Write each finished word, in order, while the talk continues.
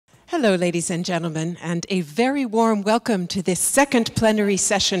Hello, ladies and gentlemen, and a very warm welcome to this second plenary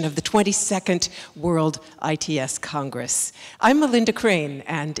session of the 22nd World ITS Congress. I'm Melinda Crane,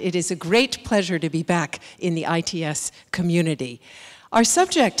 and it is a great pleasure to be back in the ITS community. Our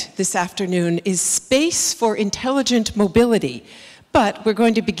subject this afternoon is space for intelligent mobility, but we're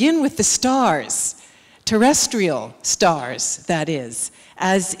going to begin with the stars, terrestrial stars, that is,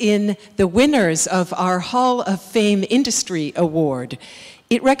 as in the winners of our Hall of Fame Industry Award.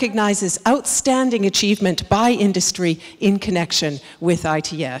 It recognizes outstanding achievement by industry in connection with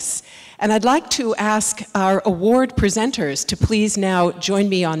ITS. And I'd like to ask our award presenters to please now join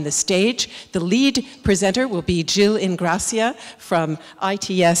me on the stage. The lead presenter will be Gall Ingracia from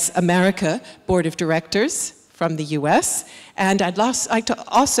ITS America Board of Directors from the US. And I'd like to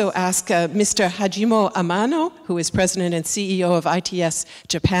also ask Mr. Hajimo Amano, who is President and CEO of ITS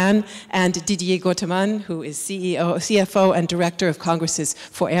Japan, and Didier Gauthey, who is CFO and Director of Congresses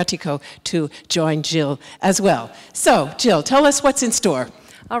for Ertico, to join Gall as well. So, Gall, tell us what's in store.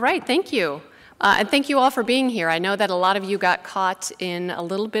 All right, thank you. And thank you all for being here. I know that a lot of you got caught in a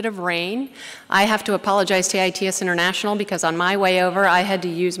little bit of rain. I have to apologize to ITS International because on my way over, I had to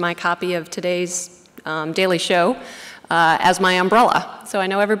use my copy of today's Daily Show as my umbrella. So I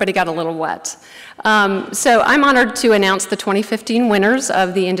know everybody got a little wet. So I'm honored to announce the 2015 winners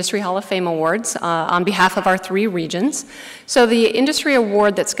of the Industry Hall of Fame Awards on behalf of our 3 regions. So the industry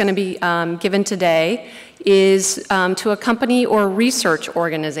award that's going to be given today is to a company or research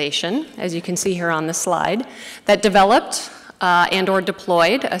organization, as you can see here on the slide, that developed and or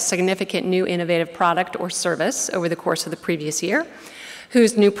deployed a significant new innovative product or service over the course of the previous year,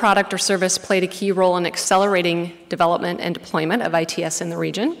 whose new product or service played a key role in accelerating development and deployment of ITS in the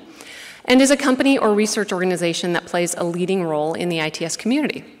region, and is a company or research organization that plays a leading role in the ITS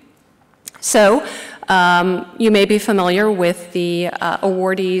community. So you may be familiar with the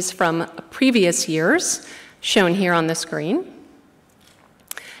awardees from previous years, shown here on the screen.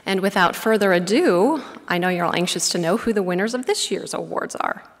 And without further ado, I know you're all anxious to know who the winners of this year's awards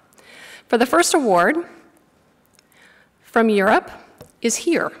are. For the first award, from Europe, is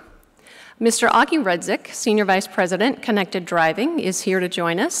here. Mr. Ogi Redzic, Senior Vice President, Connected Driving, is here to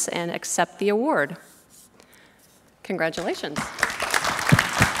join us and accept the award. Congratulations.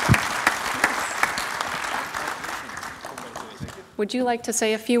 Would you like to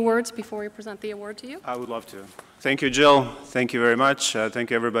say a few words before we present the award to you? I would love to. Thank you, Gall. Thank you very much.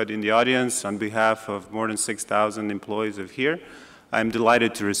 Thank you, everybody in the audience. On behalf of more than 6,000 employees of here, I'm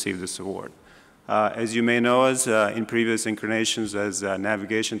delighted to receive this award. As you may know us, in previous incarnations as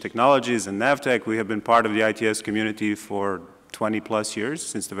Navigation Technologies and NavTech, we have been part of the ITS community for 20+ years,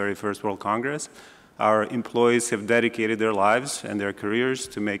 since the very first World Congress. Our employees have dedicated their lives and their careers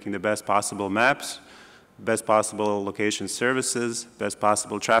to making the best possible maps, best possible location services, best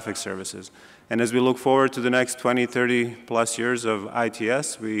possible traffic services. And as we look forward to the next 20, 30+ years of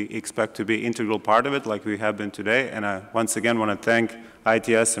ITS, we expect to be an integral part of it like we have been today. And I once again want to thank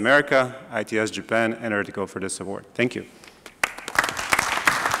ITS America, ITS Japan, and Ertico for this award. Thank you.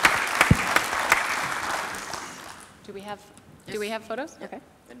 Do we have photos? Okay.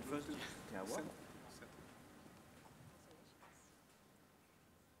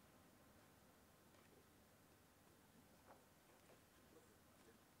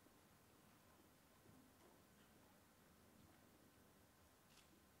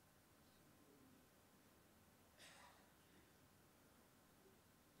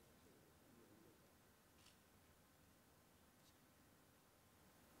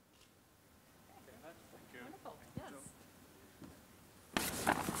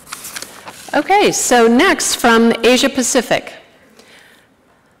 Okay, so next from Asia Pacific.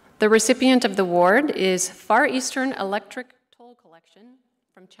 The recipient of the award is Far Eastern Electric Toll Collection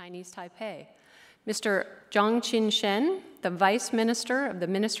from Chinese Taipei. Mr. Zhongqin Shen, the Vice Minister of the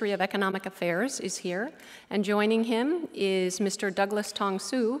Ministry of Economic Affairs, is here, and joining him is Mr. Douglas Tong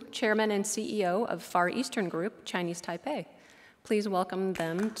Su, Chairman and CEO of Far Eastern Group, Chinese Taipei. Please welcome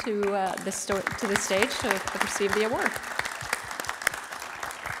them to the stage to receive the award.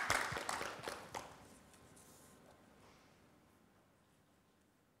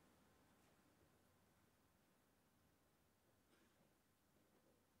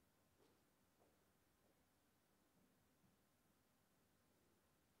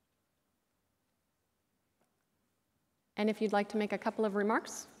 And if you'd like to make a couple of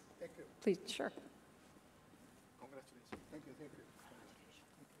remarks, thank you. Please, sure. Congratulations. Thank you. Thank you.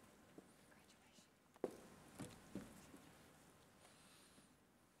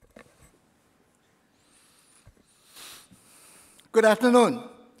 Good afternoon.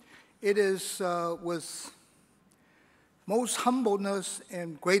 It is with most humbleness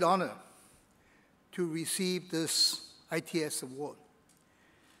and great honor to receive this ITS award.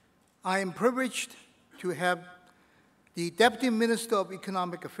 I am privileged to have the Deputy Minister of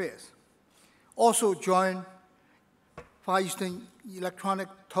Economic Affairs also join Far Eastern Electronic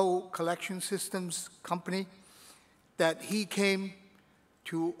Toll Collection Systems Company, that he came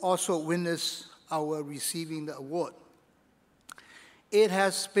to also witness our receiving the award. It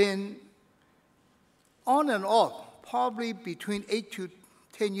has been on and off, probably between 8 to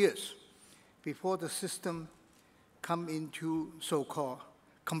 10 years before the system come into so-called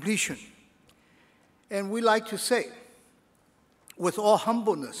completion. And we like to say, with all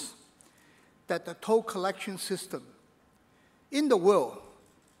humbleness, that the toll collection system in the world,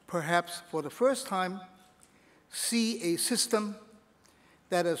 perhaps for the first time, see a system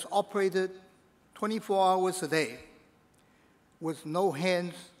that is operated 24 hours a day with no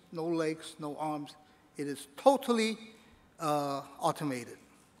hands, no legs, no arms. It is totally automated.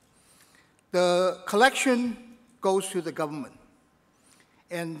 The collection goes to the government,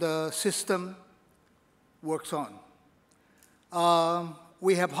 and the system works on.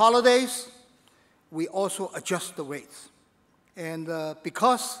 We have holidays. We also adjust the rates. And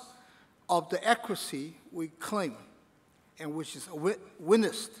because of the accuracy we claim, and which is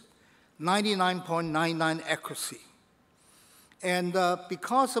witnessed, 99.99 accuracy. And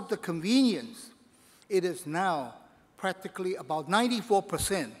because of the convenience, it is now practically about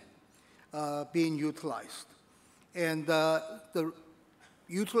 94% being utilized. And the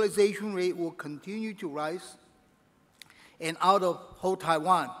utilization rate will continue to rise. And out of whole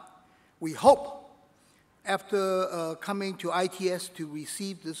Taiwan, we hope, after coming to ITS to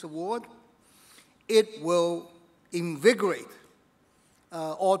receive this award, it will invigorate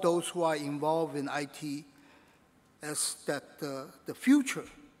all those who are involved in IT, as that the future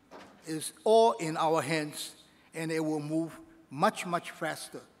is all in our hands, and it will move much, much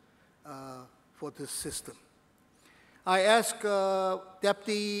faster for this system. I ask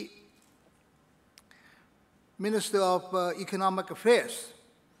Deputy Minister of Economic Affairs,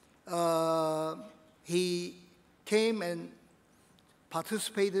 he came and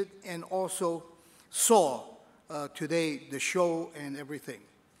participated and also saw today the show and everything.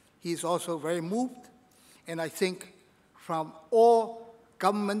 He's also very moved, and I think from all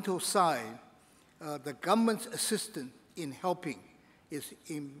governmental side, the government's assistance in helping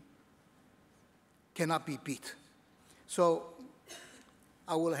cannot be beat. So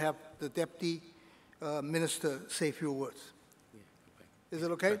I will have the Deputy Minister say a few words. Is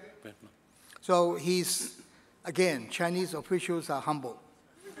it okay? So he's, again, Chinese officials are humble.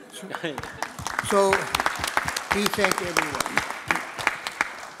 So he thanked everyone.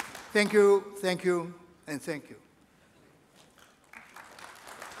 Thank you, and thank you.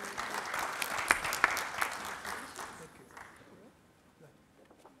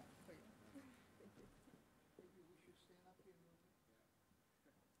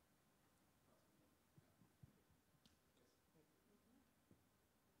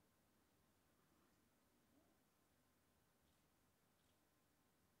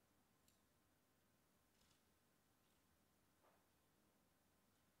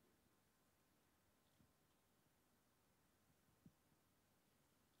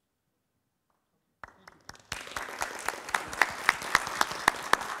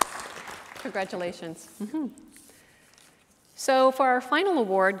 Congratulations. So for our final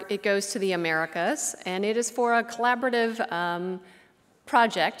award, it goes to the Americas, and it is for a collaborative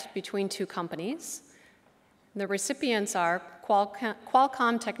project between two companies. The recipients are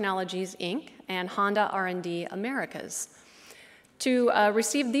Qualcomm Technologies, Inc. and Honda R&D Americas. To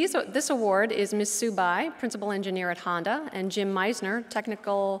receive this award is Ms. Sue Bai, Principal Engineer at Honda, and Jim Meisner,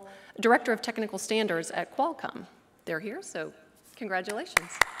 Director of Technical Standards at Qualcomm. They're here, so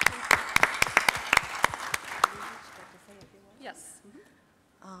congratulations. Yes.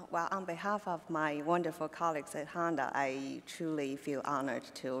 Well, on behalf of my wonderful colleagues at Honda, I truly feel honored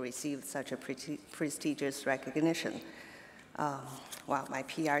to receive such a prestigious recognition. Well, my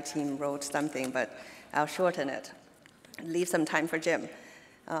PR team wrote something, but I'll shorten it. Leave some time for Jim.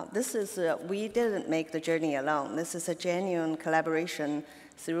 We didn't make the journey alone. This is a genuine collaboration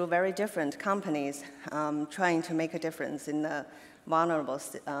through very different companies trying to make a difference in the vulnerable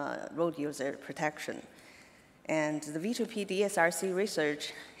road user protection. And the V2P DSRC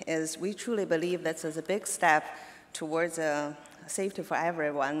research we truly believe this is a big step towards safety for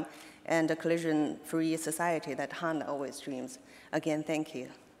everyone and a collision-free society that Honda always dreams. Again, thank you.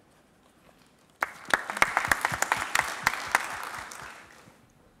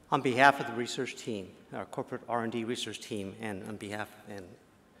 On behalf of the research team, our corporate R&D research team, and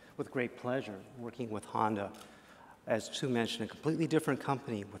with great pleasure working with Honda as Sue mentioned, a completely different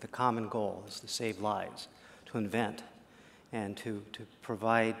company with a common goal, is to save lives, to invent, and to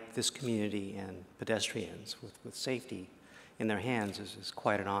provide this community and pedestrians with safety in their hands is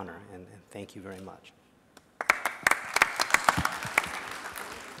quite an honor, and thank you very much.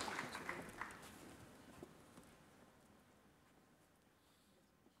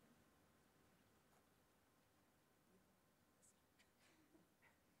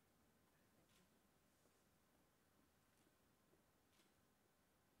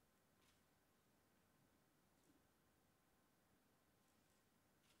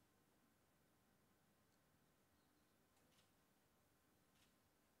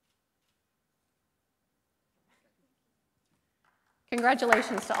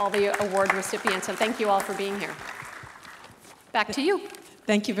 Congratulations to all the award recipients, and thank you all for being here. Back to you.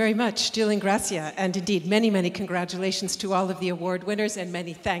 Thank you very much, Jill and Gracia, and indeed many, many congratulations to all of the award winners, and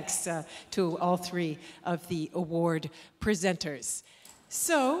many thanks to all three of the award presenters.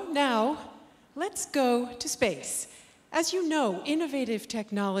 So now, let's go to space. As you know, innovative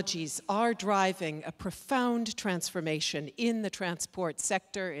technologies are driving a profound transformation in the transport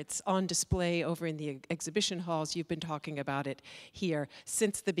sector. It's on display over in the exhibition halls. You've been talking about it here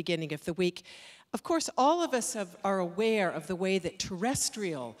since the beginning of the week. Of course, all of us are aware of the way that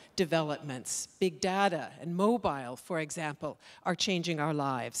terrestrial developments, big data and mobile, for example, are changing our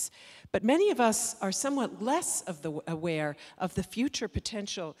lives. But many of us are somewhat less aware of the future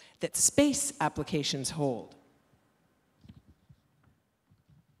potential that space applications hold.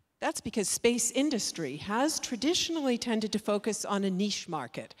 That's because space industry has traditionally tended to focus on a niche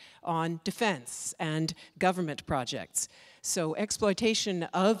market, on defense and government projects. So exploitation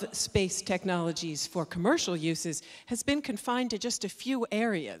of space technologies for commercial uses has been confined to just a few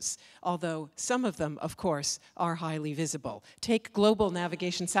areas, although some of them, of course, are highly visible. Take global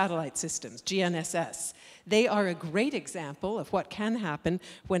navigation satellite systems, GNSS. They are a great example of what can happen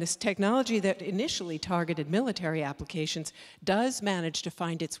when a technology that initially targeted military applications does manage to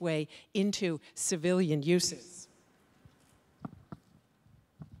find its way into civilian uses.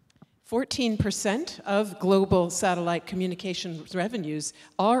 14% of global satellite communication revenues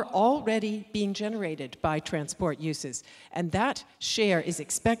are already being generated by transport uses, and that share is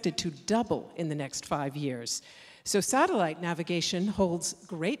expected to double in the next 5 years. So satellite navigation holds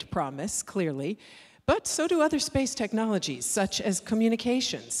great promise, clearly, but so do other space technologies, such as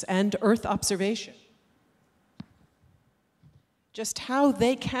communications and Earth observation. Just how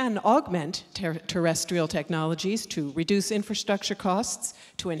they can augment terrestrial technologies to reduce infrastructure costs,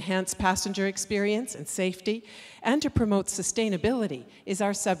 to enhance passenger experience and safety, and to promote sustainability is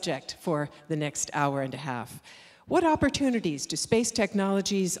our subject for the next hour and a half. What opportunities do space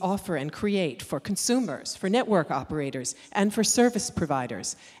technologies offer and create for consumers, for network operators, and for service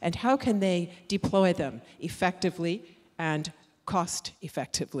providers? And how can they deploy them effectively and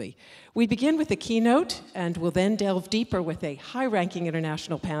cost-effectively? We begin with a keynote, and we'll then delve deeper with a high-ranking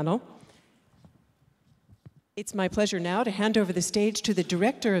international panel. It's my pleasure now to hand over the stage to the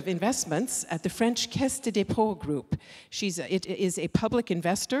Director of Investments at the French Caisse de Dépôts group. It is a public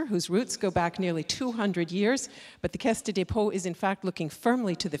investor whose roots go back nearly 200 years, but the Caisse de Dépôts is in fact looking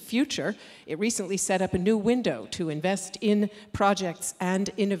firmly to the future. It recently set up a new window to invest in projects and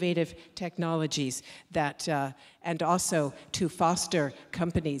innovative technologies that and also to foster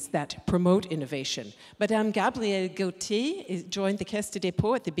companies that promote innovation. Madame Gabrielle Gauthey joined the Caisse de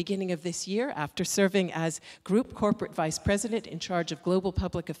Dépôts at the beginning of this year after serving as Group Corporate Vice President in charge of Global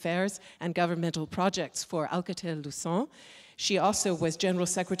Public Affairs and Governmental Projects for Alcatel-Lucent. She also was General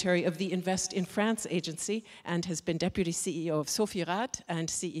Secretary of the Invest in France agency and has been Deputy CEO of Sofirat and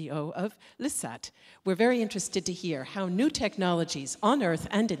CEO of Lissat. We're very interested to hear how new technologies on Earth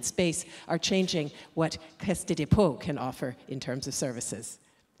and in space are changing what Caisse de Dépôts can offer in terms of services.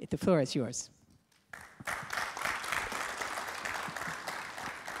 The floor is yours.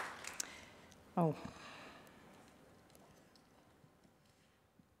 Oh.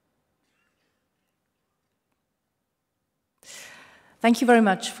 Thank you very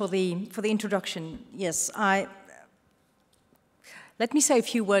much for the introduction. Yes, let me say a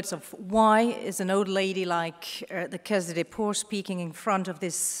few words of why is an old lady like the Caisse de Dépôts speaking in front of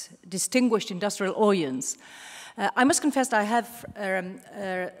this distinguished industrial audience. I must confess I have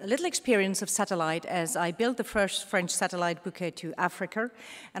a little experience of satellite, as I built the first French satellite bouquet to Africa,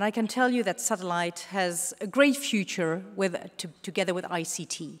 and I can tell you that satellite has a great future together with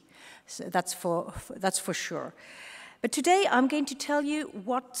ICT. So that's for sure. But today I'm going to tell you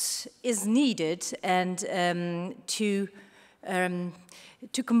what is needed and to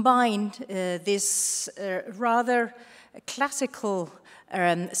combine this rather classical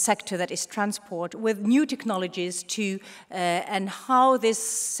sector that is transport with new technologies and how this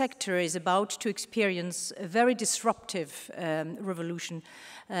sector is about to experience a very disruptive revolution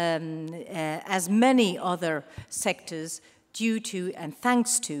as many other sectors due to and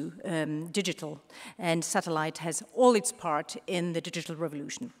thanks to digital, and satellite has all its part in the digital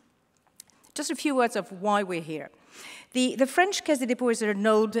revolution. Just a few words of why we're here. The French Caisse des Dépôts is a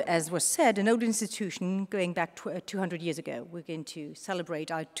node, as was said, an old institution going back 200 years ago. We're going to celebrate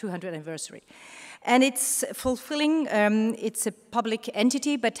our 200th anniversary. And it's fulfilling, it's a public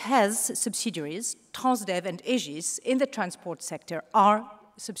entity, but has subsidiaries. Transdev and Aegis in the transport sector are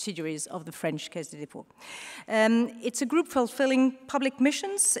subsidiaries of the French Caisse des Dépôts. It's a group fulfilling public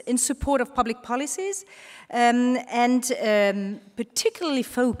missions in support of public policies and particularly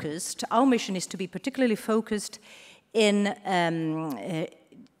focused, our mission is to be particularly focused in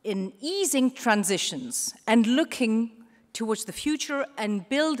easing transitions and looking towards the future and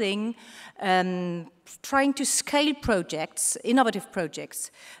building, trying to scale projects, innovative projects,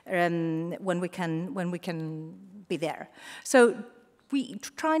 when we can be there. So we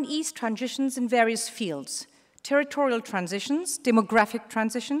try and ease transitions in various fields: territorial transitions, demographic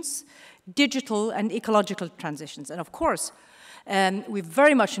transitions, digital and ecological transitions, and of course, we're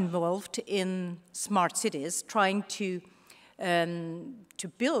very much involved in smart cities, trying to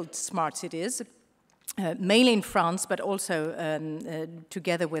build smart cities, mainly in France, but also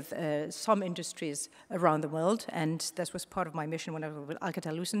together with some industries around the world. And this was part of my mission when I was with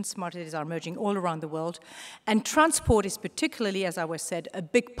Alcatel-Lucent. Smart cities are emerging all around the world. And transport is particularly, as I was said, a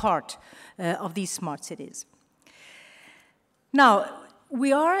big part of these smart cities. Now,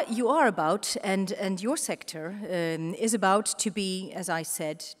 you are about, and your sector is about to be, as I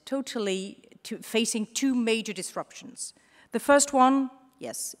said, totally facing two major disruptions. The first one,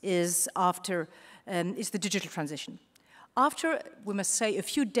 yes, is the digital transition. After, we must say, a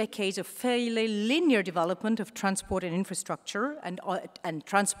few decades of fairly linear development of transport and infrastructure and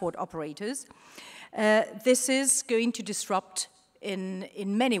transport operators, this is going to disrupt in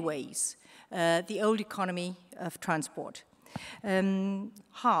many ways the old economy of transport.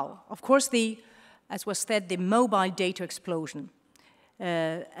 How? Of course, as was said, the mobile data explosion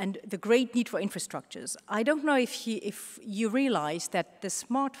and the great need for infrastructures. I don't know if you realize that the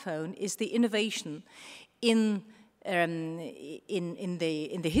smartphone is the innovation in the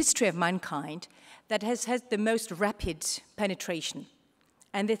history of mankind that has had the most rapid penetration.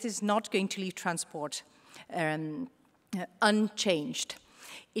 And this is not going to leave transport unchanged.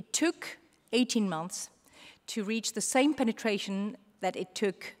 It took 18 months to reach the same penetration that it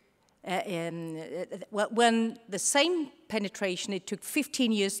took, when the same penetration, it took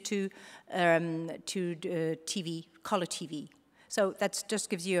 15 years to TV, color TV. So that just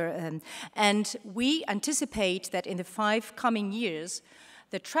gives you, and we anticipate that in the 5 coming years,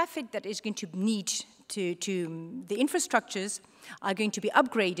 the traffic that is going to need the infrastructures are going to be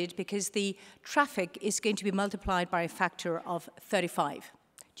upgraded because the traffic is going to be multiplied by a factor of 35.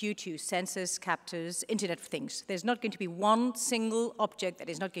 Due to sensors, captors, Internet of Things. There's not going to be one single object that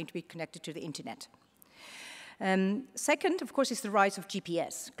is not going to be connected to the Internet. Second, of course, is the rise of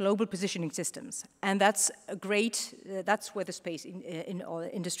GPS, global positioning systems. And that's that's where the space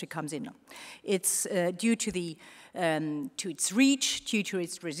industry comes in. It's due to its reach, due to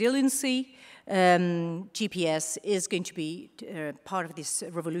its resiliency, GPS is going to be part of this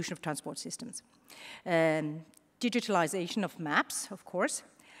revolution of transport systems. Digitalization of maps, of course,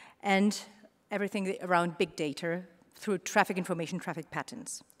 and everything around big data through traffic information, traffic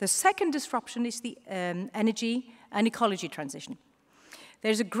patterns. The second disruption is the energy and ecology transition.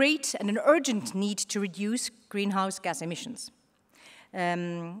 There's a great and an urgent need to reduce greenhouse gas emissions.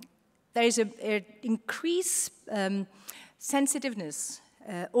 There is an increased sensitiveness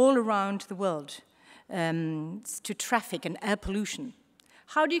all around the world to traffic and air pollution.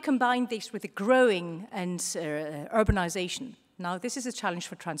 How do you combine this with the growing and urbanization? Now, this is a challenge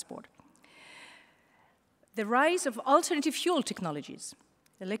for transport. The rise of alternative fuel technologies,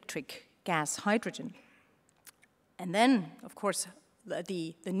 electric, gas, hydrogen. And then, of course,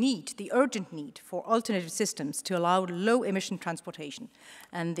 the urgent need for alternative systems to allow low-emission transportation,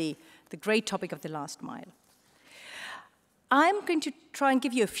 and the great topic of the last mile. I'm going to try and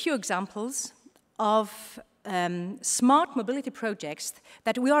give you a few examples of smart mobility projects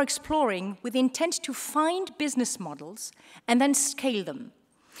that we are exploring with the intent to find business models and then scale them.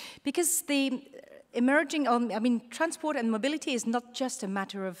 Because the transport and mobility is not just a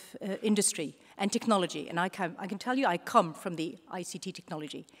matter of industry and technology. And I can tell you, I come from the ICT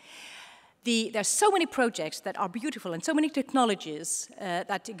technology. There are so many projects that are beautiful and so many technologies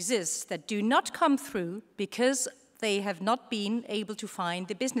that exist that do not come through because they have not been able to find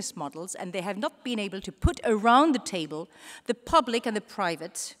the business models, and they have not been able to put around the table the public and the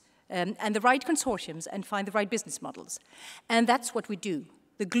private and the right consortiums and find the right business models. And that's what we do,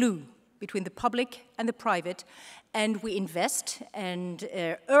 the glue between the public and the private, and we invest and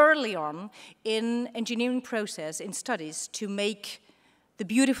early on in engineering process, in studies, to make the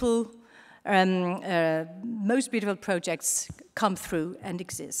beautiful, most beautiful projects come through and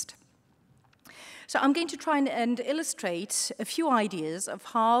exist. So I'm going to try and illustrate a few ideas of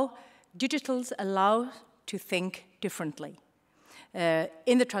how digitals allow to think differently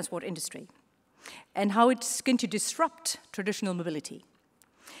in the transport industry, and how it's going to disrupt traditional mobility,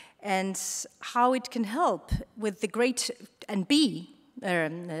 and how it can help with the great and be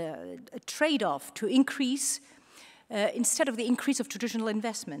a trade-off to increase, instead of the increase of traditional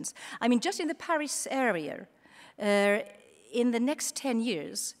investments. I mean, just in the Paris area, in the next 10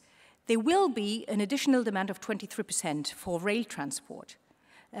 years, there will be an additional demand of 23% for rail transport,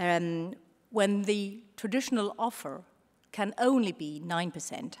 when the traditional offer can only be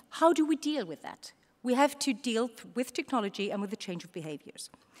 9%. How do we deal with that? We have to deal with technology and with the change of behaviors.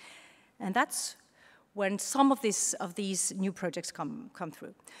 And that's when some of these new projects come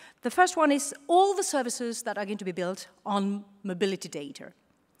through. The first one is all the services that are going to be built on mobility data,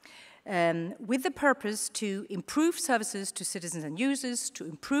 with the purpose to improve services to citizens and users, to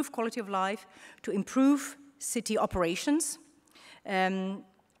improve quality of life, to improve city operations, and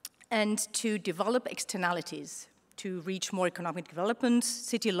to develop externalities, to reach more economic development,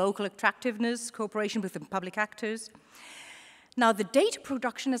 city local attractiveness, cooperation with the public actors. Now, the data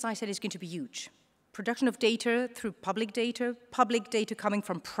production, as I said, is going to be huge. Production of data through public data coming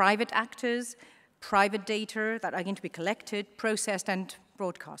from private actors, private data that are going to be collected, processed, and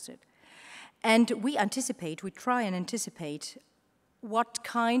broadcasted. And we try and anticipate what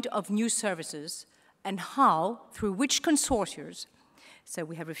kind of new services and how, through which consortiums. So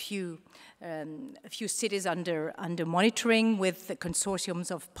we have a few cities under monitoring with the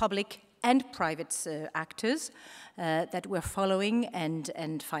consortiums of public and private actors that we're following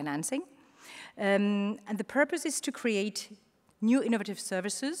and financing. And the purpose is to create new innovative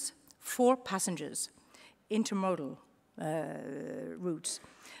services for passengers, intermodal routes.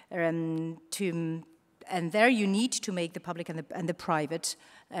 And there you need to make the public and the private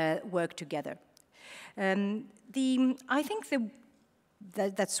work together. I think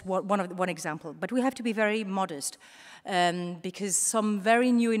that's one example, but we have to be very modest because some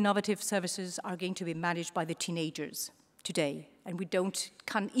very new innovative services are going to be managed by the teenagers today, and we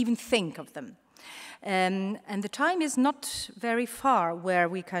can't even think of them. And the time is not very far where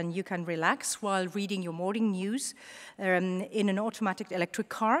you can relax while reading your morning news in an automatic electric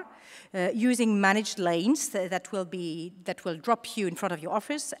car, using managed lanes that will drop you in front of your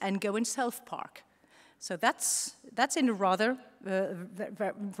office and go and self-park. So that's in a rather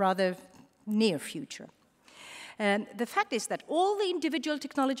near future. The fact is that all the individual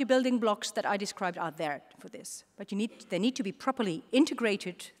technology building blocks that I described are there for this, but they need to be properly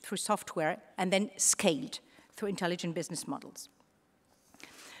integrated through software and then scaled through intelligent business models.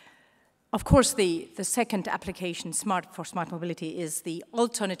 Of course, the second application for smart mobility is the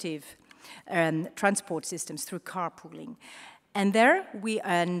alternative transport systems through carpooling. And there we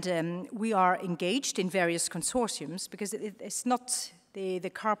are engaged in various consortiums because it's not the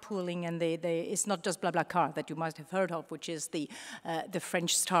carpooling and it's not just BlaBlaCar that you might have heard of, which is the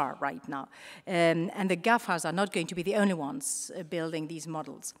French star right now. And the GAFAs are not going to be the only ones building these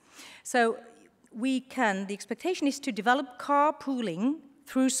models. So the expectation is to develop carpooling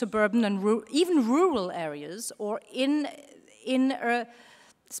through suburban and even rural areas, or in a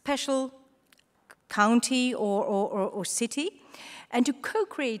special county or city, and to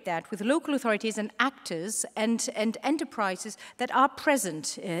co-create that with local authorities and actors and enterprises that are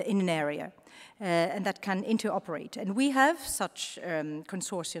present in an area and that can interoperate. And we have such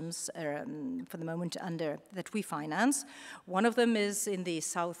consortiums for the moment that we finance. One of them is in the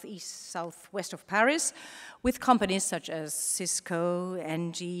southwest of Paris, with companies such as Cisco,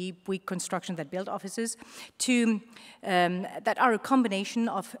 NG, Bouygues Construction that build offices, that are a combination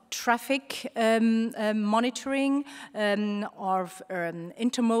of traffic monitoring, of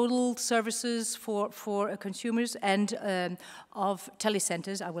intermodal services for consumers, and of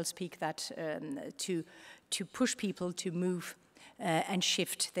telecenters. I will speak that to push people to move and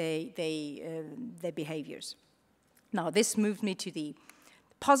shift their behaviors. Now, this moved me to the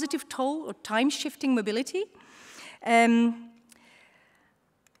positive toll or time-shifting mobility. In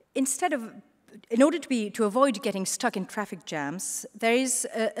order to avoid getting stuck in traffic jams, there is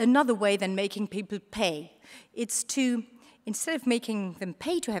another way than making people pay. It's to, instead of making them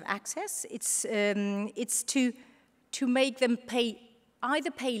pay to have access, it's to to make them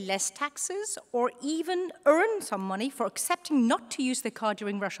either pay less taxes or even earn some money for accepting not to use their car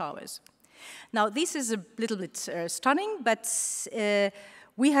during rush hours. Now, this is a little bit stunning, but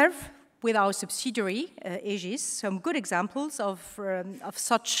we have, with our subsidiary, Aegis, some good examples of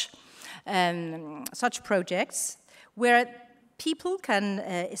such projects where people can,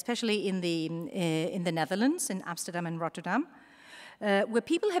 especially in the Netherlands, in Amsterdam and Rotterdam, where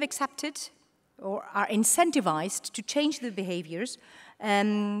people have accepted or are incentivized to change their behaviors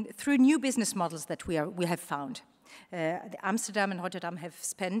through new business models that we have found. Amsterdam and Rotterdam have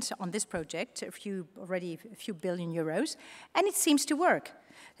spent on this project already a few billion euros, and it seems to work.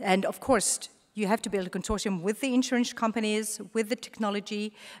 And of course, you have to build a consortium with the insurance companies, with the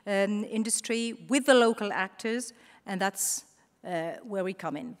technology industry, with the local actors, and that's where we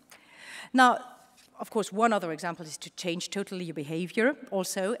come in. Now, of course, one other example is to change totally your behavior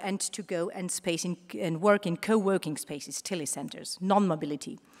also, and to go and work in co-working spaces, telecenters,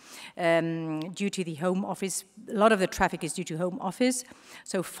 non-mobility. Due to the home office, a lot of the traffic is due to home office,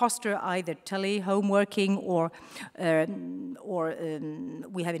 so foster either home working or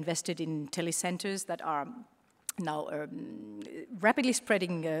we have invested in telecenters that are now rapidly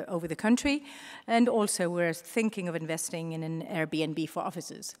spreading over the country, and also we're thinking of investing in an Airbnb for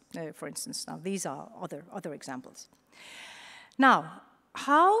offices, for instance. Now, these are other examples. Now,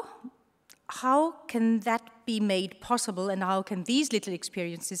 how can that be made possible, and how can these little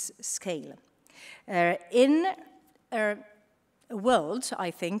experiences scale? In a world,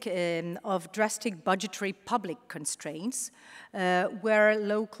 I think, of drastic budgetary public constraints, where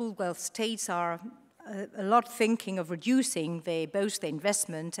states are a lot thinking of reducing both the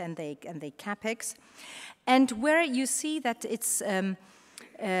investment and the capex, and where you see that it's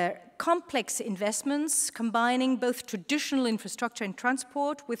complex investments combining both traditional infrastructure and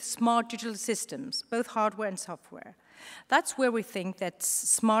transport with smart digital systems, both hardware and software. That's where we think that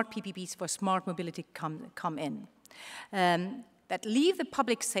smart PPPs for smart mobility come in. That leave the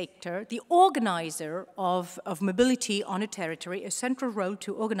public sector, the organizer of mobility on a territory, a central role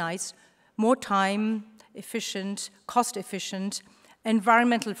to organize more time-efficient, cost-efficient,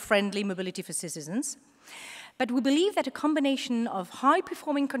 environmental-friendly mobility for citizens. But we believe that a combination of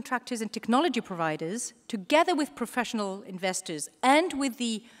high-performing contractors and technology providers, together with professional investors and with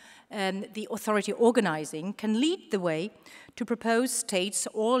the authority organizing, can lead the way to propose states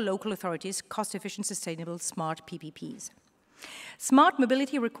or local authorities cost-efficient, sustainable, smart PPPs. Smart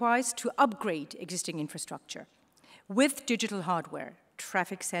mobility requires to upgrade existing infrastructure with digital hardware,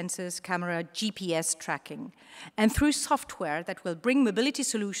 traffic sensors, camera, GPS tracking, and through software that will bring mobility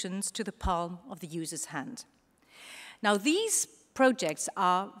solutions to the palm of the user's hand. Now, these projects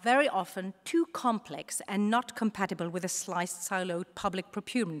are very often too complex and not compatible with a sliced, siloed public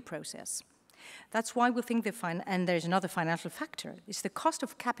procurement process. That's why we think and there's another financial factor, is the cost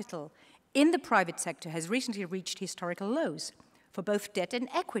of capital in the private sector has recently reached historical lows for both debt and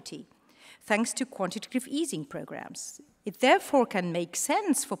equity, thanks to quantitative easing programs. It therefore can make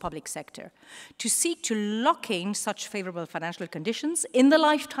sense for public sector to seek to lock in such favorable financial conditions in the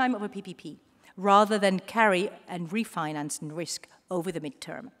lifetime of a PPP, rather than carry and refinance and risk over the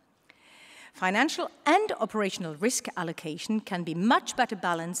midterm. Financial and operational risk allocation can be much better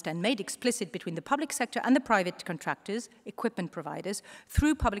balanced and made explicit between the public sector and the private contractors, equipment providers,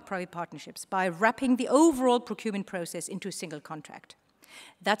 through public-private partnerships by wrapping the overall procurement process into a single contract.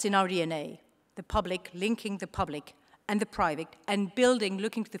 That's in our DNA, the public linking the public and the private, and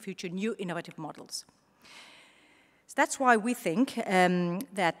looking to the future, new innovative models. So that's why we think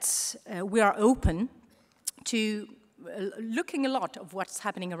that we are open to looking a lot of what's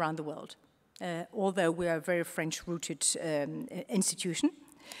happening around the world, although we are a very French-rooted institution.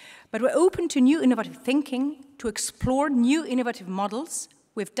 But we're open to new innovative thinking, to explore new innovative models.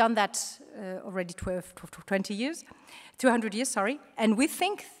 We've done that already 200 years, and we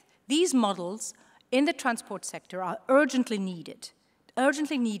think these models in the transport sector are urgently needed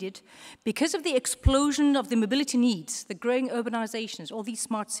because of the explosion of the mobility needs, the growing urbanizations, all these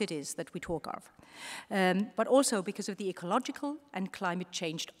smart cities that we talk of, but also because of the ecological and climate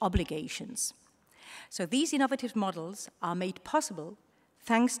change obligations. So these innovative models are made possible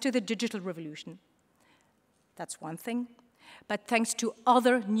thanks to the digital revolution. That's one thing, but thanks to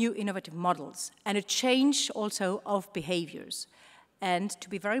other new innovative models and a change also of behaviors. And to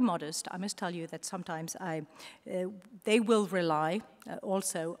be very modest, I must tell you that sometimes they will rely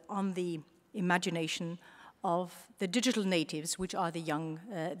also on the imagination of the digital natives, which are the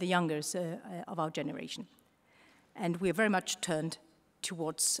youngers of our generation. And we are very much turned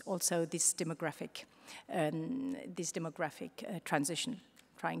towards also this demographic transition,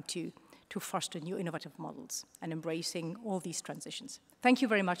 trying to to foster new innovative models and embracing all these transitions. Thank you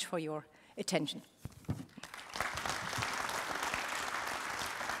very much for your attention.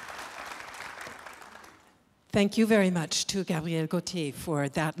 Thank you very much to Gabrielle Gauthey for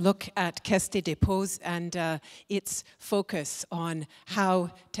that look at Caisse des Dépôts and its focus on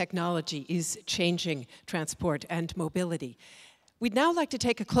how technology is changing transport and mobility. We'd now like to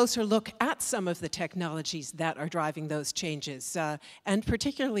take a closer look at some of the technologies that are driving those changes, and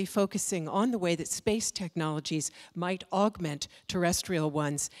particularly focusing on the way that space technologies might augment terrestrial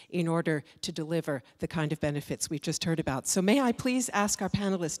ones in order to deliver the kind of benefits we've just heard about. So may I please ask our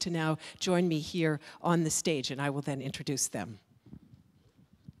panelists to now join me here on the stage, and I will then introduce them.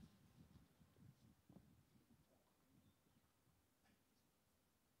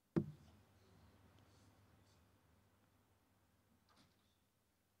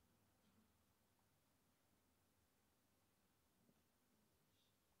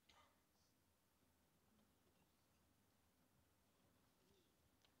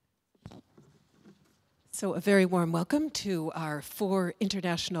 So a very warm welcome to our 4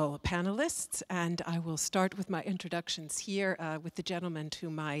 international panelists, and I will start with my introductions here with the gentleman to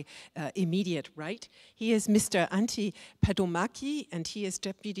my immediate right. He is Mr. Antti Peltomäki, and he is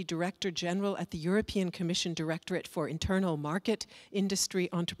Deputy Director General at the European Commission Directorate for Internal Market, Industry,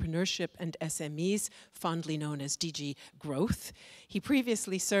 Entrepreneurship and SMEs, fondly known as DG Growth. He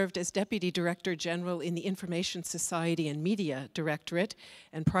previously served as Deputy Director General in the Information Society and Media Directorate,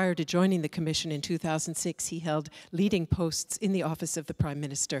 and prior to joining the Commission in 2006, he held leading posts in the office of the Prime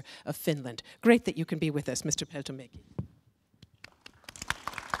Minister of Finland. Great that you can be with us, Mr. Peltomäki.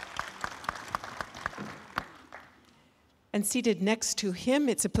 And seated next to him,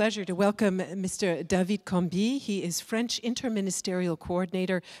 it's a pleasure to welcome Mr. David Combi. He is French Interministerial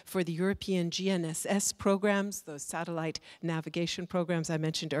Coordinator for the European GNSS programs, those satellite navigation programs I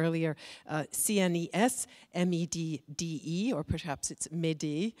mentioned earlier, CNES, MEDDE, or perhaps it's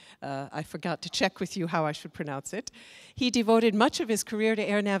MEDI. I forgot to check with you how I should pronounce it. He devoted much of his career to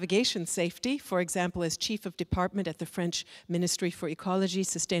air navigation safety, for example, as Chief of Department at the French Ministry for Ecology,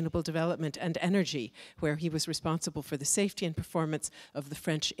 Sustainable Development and Energy, where he was responsible for the safety and performance of the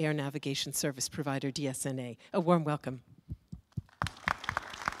French air navigation service provider DSNA. A warm welcome.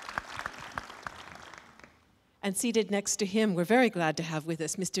 And seated next to him, we're very glad to have with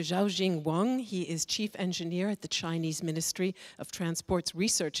us Mr. Xiaojing Wang. He is Chief Engineer at the Chinese Ministry of Transport's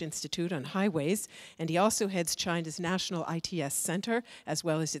Research Institute on Highways, and he also heads China's National ITS Center, as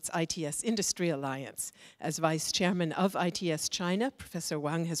well as its ITS Industry Alliance. As Vice Chairman of ITS China, Professor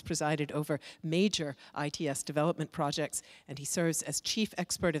Wang has presided over major ITS development projects, and he serves as Chief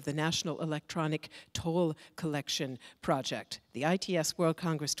Expert of the National Electronic Toll Collection Project. The ITS World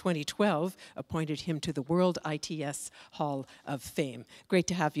Congress 2012 appointed him to the World ITS Hall of Fame. Great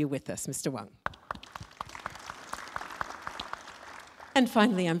to have you with us, Mr. Wang. And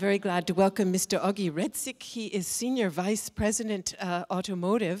finally, I'm very glad to welcome Mr. Ogi Redzic. He is Senior Vice President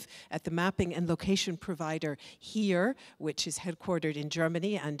Automotive at the mapping and location provider HERE, which is headquartered in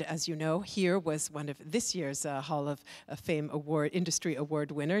Germany. And as you know, HERE was one of this year's Hall of Fame Award, Industry Award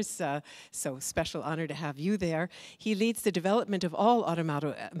winners. So special honor to have you there. He leads the development of all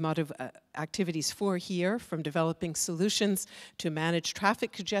automotive activities for HERE, from developing solutions to manage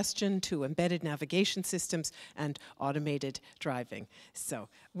traffic congestion to embedded navigation systems and automated driving. So,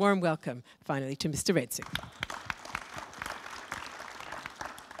 warm welcome, finally, to Mr. Redzic.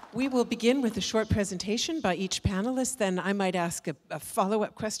 We will begin with a short presentation by each panelist, then I might ask a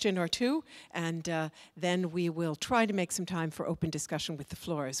follow-up question or two, and then we will try to make some time for open discussion with the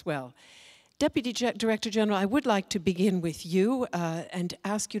floor as well. Deputy Director General, I would like to begin with you and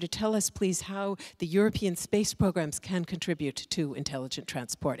ask you to tell us, please, how the European space programs can contribute to intelligent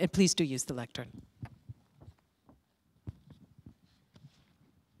transport. And please do use the lectern.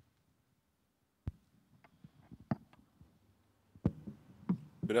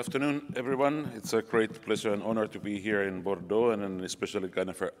 Good afternoon, everyone. It's a great pleasure and honor to be here in Bordeaux, and especially kind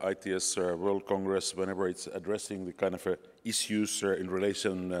of a ITS World Congress whenever it's addressing the kind of issues in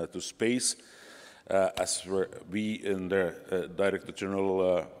relation to space. As we in the Director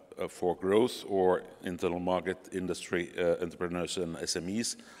General for Growth or Internal Market, Industry, Entrepreneurs and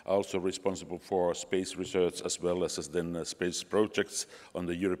SMEs, are also responsible for space research as well as then space projects on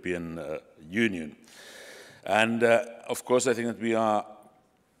the European Union. And of course, I think that we are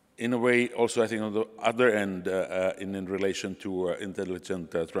in a way, also I think on the other end, in relation to intelligent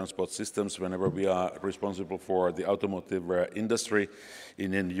transport systems, whenever we are responsible for the automotive industry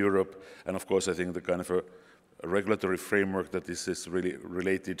in Europe, and of course I think the kind of a regulatory framework that this is really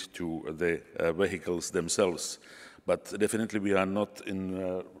related to the vehicles themselves. but definitely we are not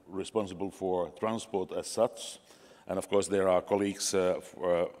responsible for transport as such. And of course, there are colleagues,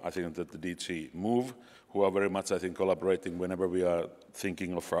 I think, that the DG Move, who are very much, I think, collaborating whenever we are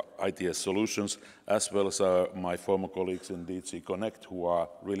thinking of ITS solutions, as well as my former colleagues in DG Connect, who are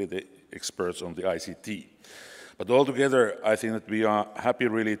really the experts on the ICT. But altogether, I think that we are happy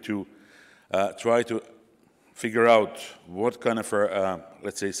really to try to figure out what kind of,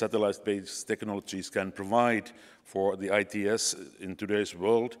 let's say, satellite-based technologies can provide for the ITS in today's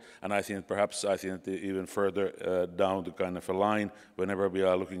world, and I think perhaps even further down the kind of a line whenever we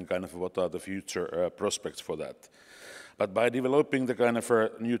are looking kind of what are the future prospects for that. But by developing the kind of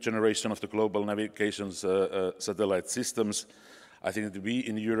a new generation of the global navigation satellite systems, I think that we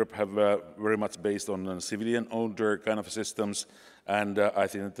in Europe have very much based on civilian-owned kind of systems, and I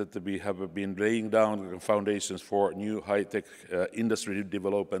think that we have been laying down foundations for new high-tech industry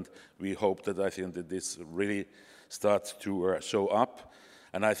development. We hope that I think that this really starts to show up,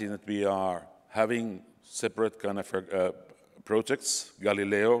 and I think that we are having separate kind of projects.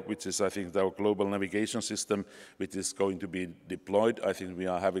 Galileo, which is I think our global navigation system, which is going to be deployed. I think we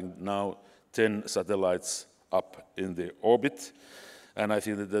are having now 10 satellites up in the orbit. And I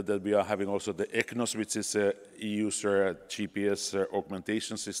think that we are having also the EGNOS, which is EU's GPS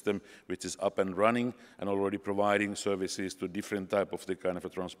augmentation system, which is up and running and already providing services to different type of the kind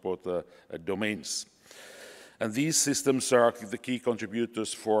of transport domains. And these systems are the key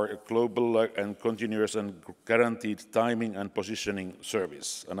contributors for a global and continuous and guaranteed timing and positioning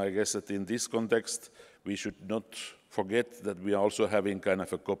service. And I guess that in this context, we should not forget that we are also having kind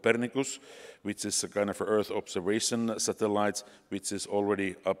of a Copernicus, which is a kind of Earth observation satellite, which is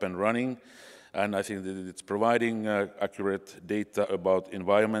already up and running. And I think that it's providing accurate data about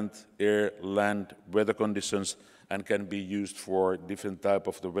environment, air, land, weather conditions, and can be used for different type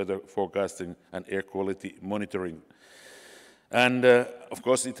of the weather forecasting and air quality monitoring. And of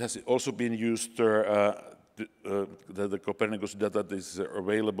course, it has also been used, the Copernicus data that is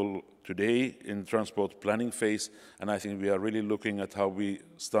available today in transport planning phase, and I think we are really looking at how we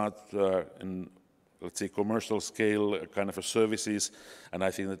start in, let's say, commercial scale kind of services, and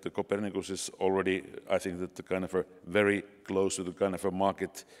I think that the Copernicus is already, I think that the kind of very close to the kind of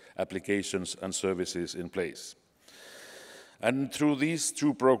market applications and services in place. And through these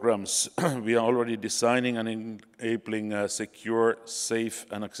two programs, we are already designing and enabling secure, safe,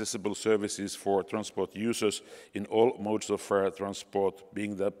 and accessible services for transport users in all modes of transport,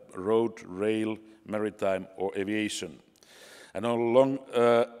 being that road, rail, maritime, or aviation. And along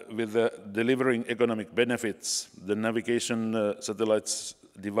with delivering economic benefits, the navigation satellites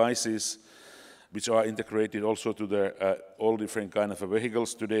devices, which are integrated also to the all different kind of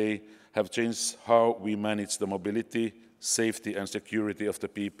vehicles today, have changed how we manage the mobility, safety and security of the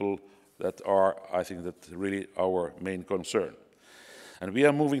people that are, I think, that really our main concern. And we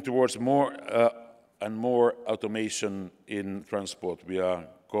are moving towards more and more automation in transport. We are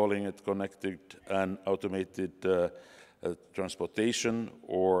calling it connected and automated transportation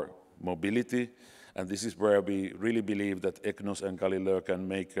or mobility. And this is where we really believe that EGNOS and Galileo can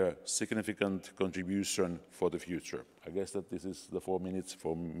make a significant contribution for the future. I guess that this is the 4 minutes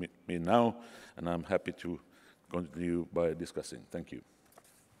for me now, and I'm happy to continue by discussing. Thank you.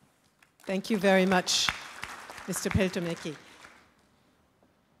 Thank you very much, Mr. Peltomäki.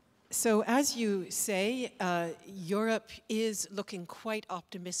 So as you say, Europe is looking quite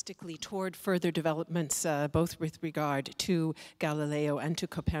optimistically toward further developments, both with regard to Galileo and to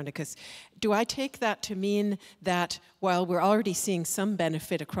Copernicus. Do I take that to mean that while we're already seeing some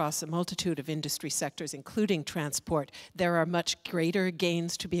benefit across a multitude of industry sectors, including transport, there are much greater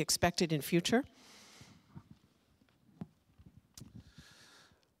gains to be expected in future?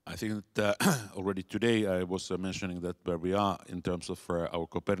 I think that already today I was mentioning that where we are in terms of our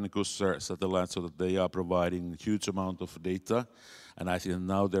Copernicus satellites, so that they are providing huge amount of data, and I think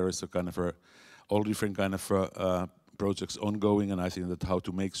now there is a kind of all different kind of projects ongoing, and I think that how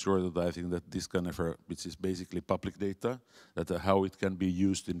to make sure that I think that this kind of which is basically public data, that how it can be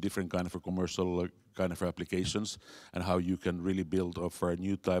used in different kind of commercial kind of applications, and how you can really build a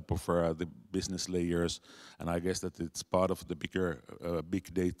new type of the business layers, and I guess that it's part of the bigger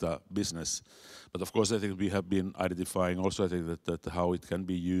big data business. But of course I think we have been identifying also I think that how it can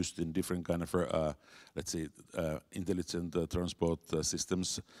be used in different kind of let's say intelligent transport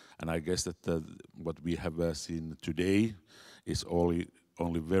systems, and I guess that what we have seen today is only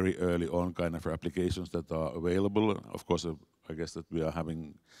very early on kind of applications that are available. Of course I guess that we are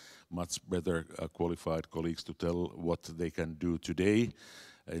having much better qualified colleagues to tell what they can do today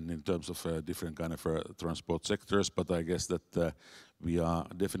in terms of different kind of transport sectors, but I guess that we are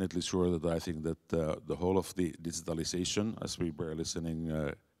definitely sure that I think that the whole of the digitalization, as we were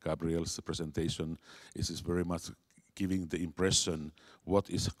listening Gabrielle's presentation, is very much giving the impression what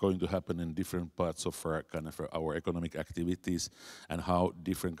is going to happen in different parts of our economic activities, and how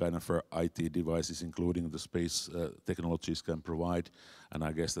different IT devices, including the space technologies, can provide. And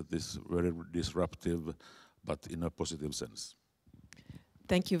I guess that this is very disruptive, but in a positive sense.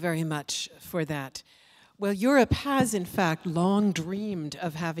 Thank you very much for that. Well, Europe has, in fact, long dreamed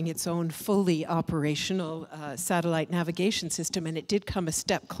of having its own fully operational satellite navigation system, and it did come a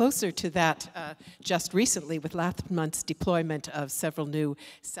step closer to that just recently with last month's deployment of several new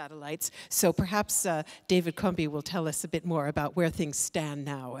satellites. So perhaps David Comby will tell us a bit more about where things stand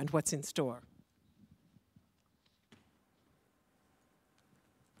now and what's in store.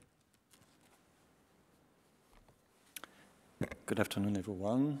 Good afternoon,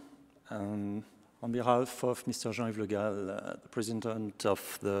 everyone. On behalf of Mr. Jean-Yves Gall, the President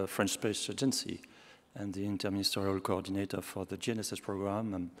of the French Space Agency and the Interministerial Coordinator for the GNSS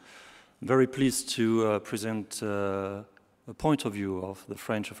program, I'm very pleased to present a point of view of the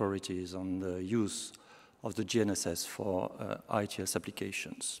French authorities on the use of the GNSS for ITS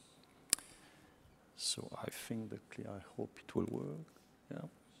applications. So I think I hope it will work. Yeah.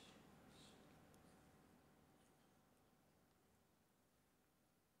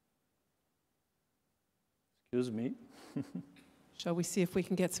 Excuse me. Shall we see if we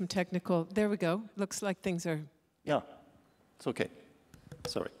can get some technical? There we go. Looks like things are. Yeah, it's okay.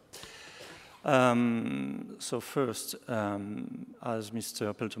 Sorry. So first, as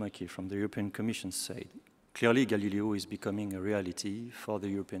Mr. Peltomäki from the European Commission said, clearly Galileo is becoming a reality for the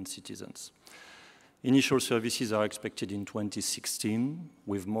European citizens. Initial services are expected in 2016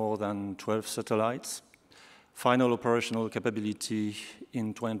 with more than 12 satellites. Final operational capability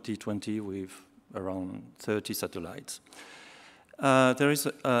in 2020 with around 30 satellites. There is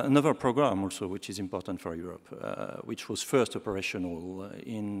another program also which is important for Europe, which was first operational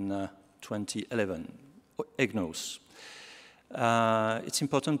in 2011, EGNOS. It's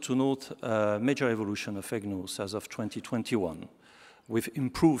important to note a major evolution of EGNOS as of 2021, with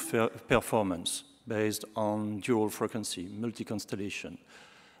improved performance based on dual frequency, multi-constellation.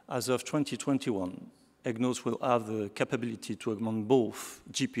 As of 2021, EGNOS will have the capability to augment both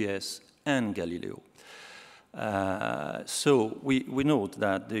GPS and Galileo. So we note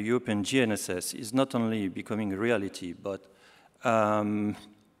that the European GNSS is not only becoming a reality, but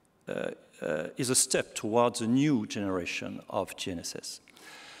is a step towards a new generation of GNSS.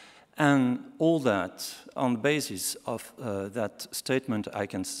 And all that, on the basis of that statement,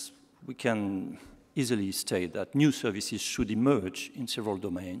 we can easily state that new services should emerge in several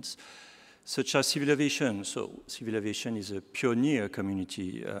domains, such as civil aviation. So civil aviation is a pioneer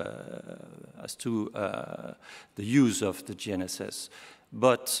community as to the use of the GNSS.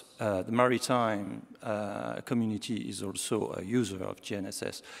 But the maritime community is also a user of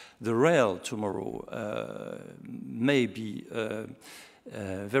GNSS. The rail tomorrow may be a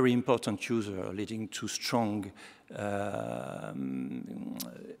very important user, leading to strong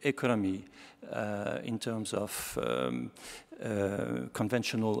economy in terms of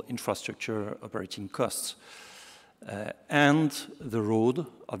conventional infrastructure operating costs. And the road,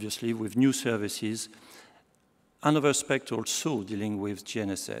 obviously, with new services. Another aspect also dealing with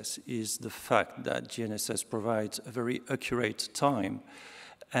GNSS is the fact that GNSS provides a very accurate time,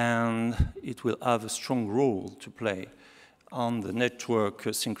 and it will have a strong role to play on the network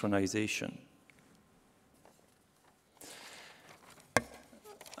synchronization.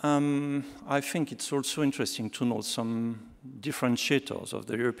 I think it's also interesting to note some differentiators of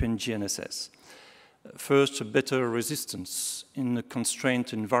the European GNSS. First, a better resistance in a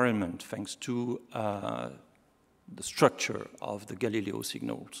constrained environment thanks to the structure of the Galileo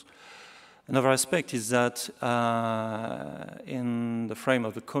signals. Another aspect is that in the frame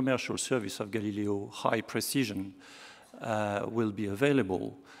of the commercial service of Galileo, high precision will be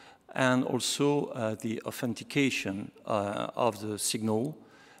available, and also the authentication of the signal,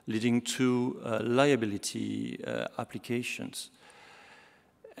 leading to liability applications.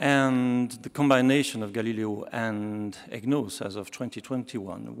 And the combination of Galileo and EGNOS as of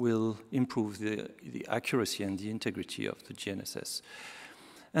 2021 will improve the accuracy and the integrity of the GNSS.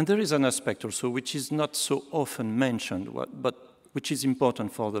 And there is an aspect also which is not so often mentioned, but which is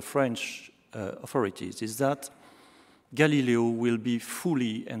important for the French authorities, is that Galileo will be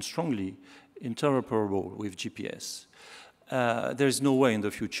fully and strongly interoperable with GPS. There is no way in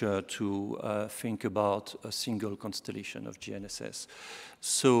the future to think about a single constellation of GNSS.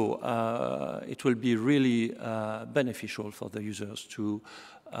 So it will be really beneficial for the users to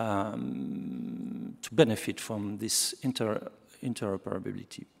benefit from this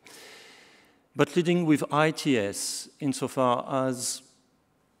interoperability. But leading with ITS insofar as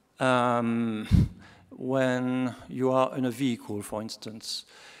when you are in a vehicle, for instance,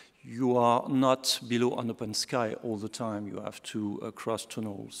 you are not below an open sky all the time. You have to cross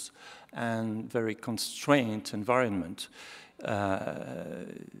tunnels and very constrained environment.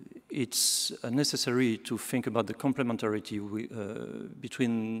 It's necessary to think about the complementarity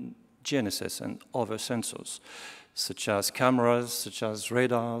between GNSS and other sensors, such as cameras, such as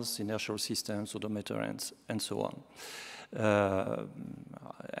radars, inertial systems, odometer, and so on.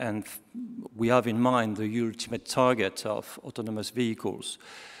 And we have in mind the ultimate target of autonomous vehicles.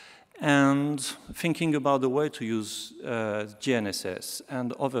 And thinking about the way to use GNSS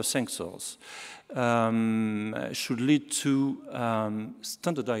and other sensors should lead to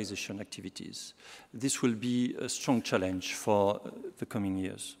standardization activities. This will be a strong challenge for the coming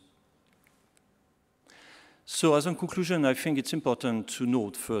years. So as a conclusion, I think it's important to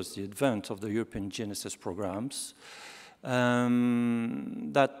note first the advent of the European GNSS programs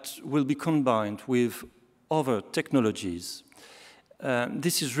that will be combined with other technologies.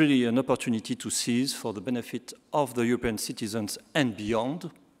 This is really an opportunity to seize for the benefit of the European citizens and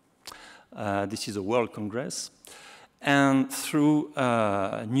beyond. This is a World Congress, and through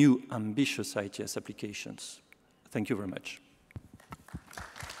new ambitious ITS applications. Thank you very much.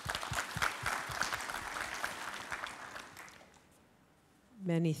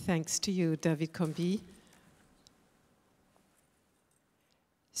 Many thanks to you, David Combi.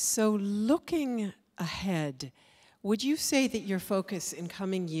 So looking ahead, would you say that your focus in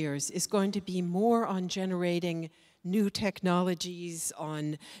coming years is going to be more on generating new technologies,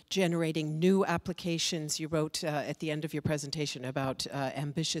 on generating new applications? You wrote at the end of your presentation about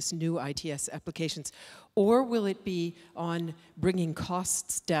ambitious new ITS applications. Or will it be on bringing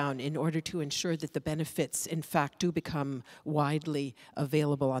costs down in order to ensure that the benefits, in fact, do become widely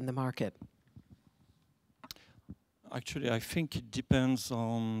available on the market? Actually, I think it depends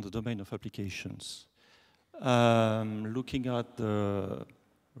on the domain of applications. Looking at the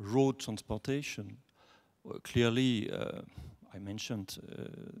road transportation, clearly, I mentioned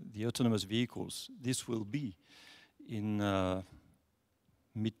the autonomous vehicles. This will be, in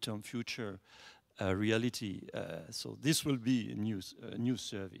midterm future, reality. So this will be a new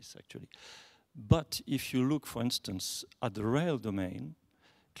service, actually. But if you look, for instance, at the rail domain,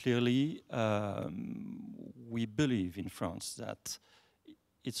 clearly, we believe in France that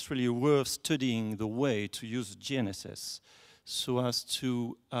it's really worth studying the way to use GNSS so as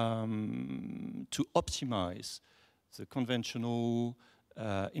to optimize the conventional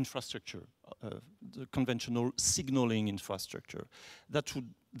infrastructure, the conventional signaling infrastructure.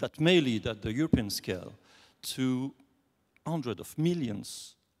 That may lead at the European scale to hundreds of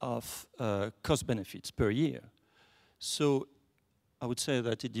millions of cost benefits per year. So I would say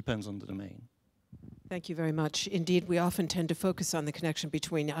that it depends on the domain. Thank you very much. Indeed, we often tend to focus on the connection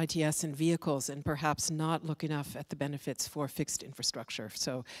between ITS and vehicles and perhaps not look enough at the benefits for fixed infrastructure.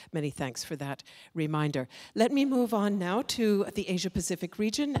 So many thanks for that reminder. Let me move on now to the Asia-Pacific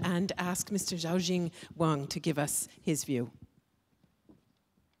region and ask Mr. Xiaojing Wang to give us his view.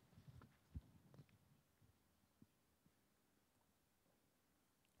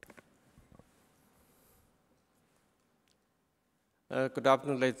 Good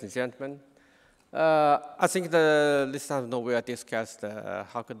afternoon, ladies and gentlemen. I think this time we will discuss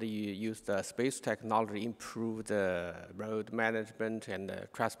how could you use the space technology improve the road management and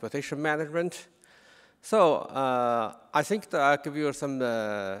transportation management. So I think that I'll give you some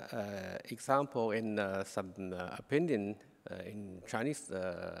example in some opinion in Chinese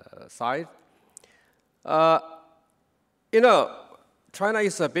side. You know, China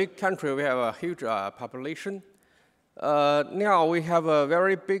is a big country. We have a huge population. Now we have a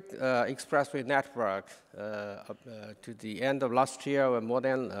very big expressway network. To the end of last year, more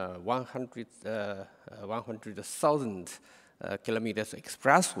than 100,000 kilometers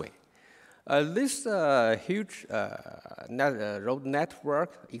expressway. This huge road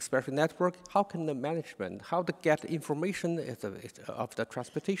network, expressway network, how can the management, how to get information of the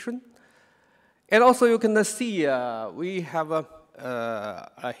transportation? And also you can see we have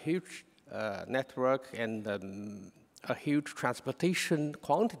a huge network and a huge transportation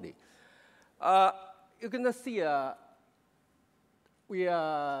quantity. You can see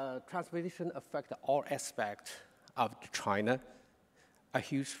transportation affect all aspects of China, a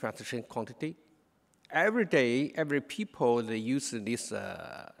huge transportation quantity. Every day, every people, they use this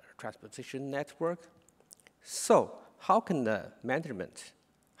transportation network. So how can the management,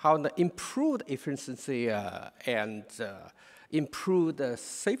 how to improve the efficiency and improve the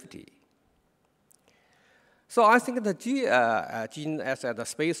safety? So I think the GNSS and the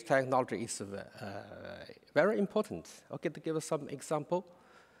space technology is very important. Okay, to give some example.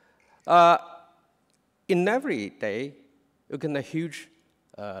 In every day, you get a huge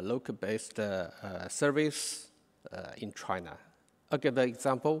local-based service in China. I'll give the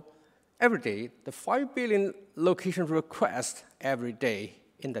example. Every day, the 5 billion location requests every day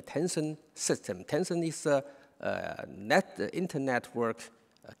in the Tencent system. Tencent is a internet network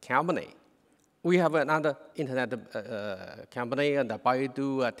company. We have another internet company, and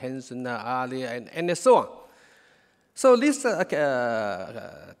Baidu, Tencent, Ali, and so on. So this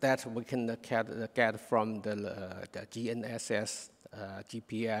that we can get from the GNSS,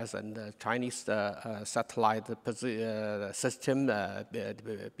 GPS, and the Chinese satellite system,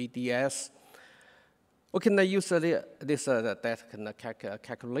 BDS. We can use this that can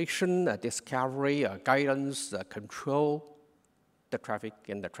calculation, discovery, guidance, control the traffic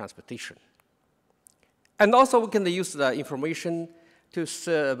and the transportation. And also we can use the information to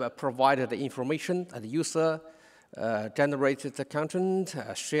provide the information and the user generated the content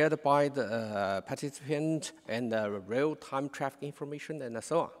shared by the participant and real-time traffic information and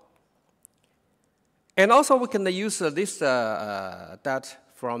so on. And also we can use this that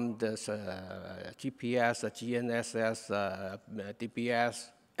from this GPS, GNSS,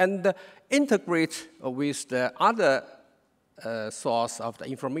 DBS, and integrate with the other source of the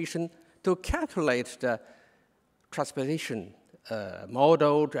information to calculate the transportation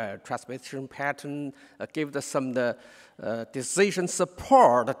model, transportation pattern, give some decision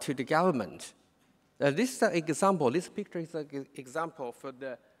support to the government. This example, this picture is an example for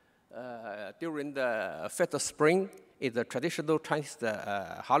the during the Fête of Spring, is a traditional Chinese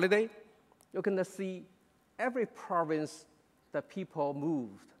holiday. You can see every province the people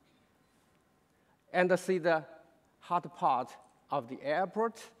moved, and see the hard part of the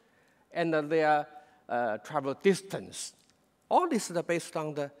airport and their travel distance. All this is based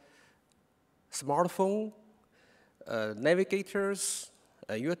on the smartphone, navigators,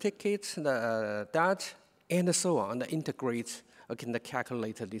 your tickets, that, and so on. Integrate can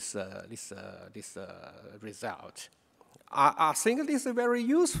calculate this result. I think this is very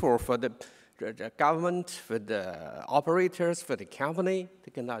useful for the government, for the operators, for the company.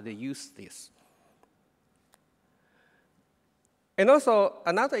 They can use this. And also,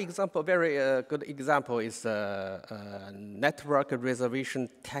 another example, very good example, is network reservation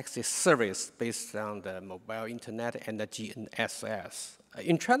taxi service based on the mobile internet and the GNSS.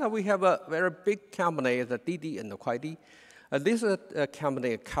 In China, we have a very big company, the Didi and the Kuaidi. This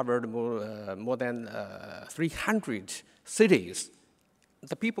company covered more than 300 cities.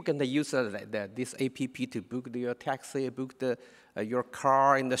 The people can use this app to book their taxi, book your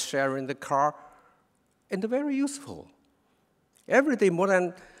car, and sharing the car, and very useful. Every day, more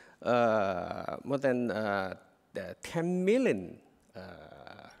than 10 million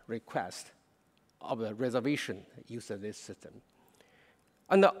requests of a reservation use this system.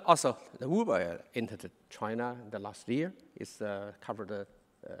 And also, the Uber entered China the last year. It's covered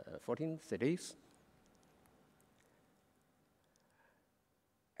 14 cities.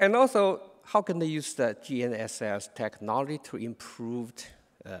 And also, how can they use the GNSS technology to improve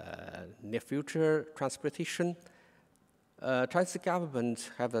near future transportation? Chinese government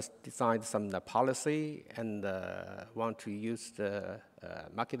have designed some policy and want to use the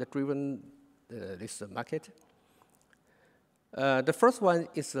market-driven this market. The first one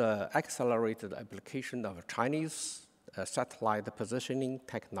is accelerated application of Chinese satellite positioning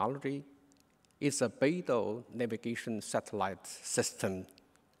technology. It's a Beidou navigation satellite system.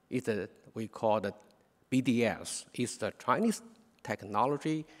 We call it BDS. It's the Chinese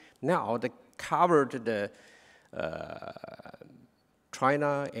technology. Now they covered the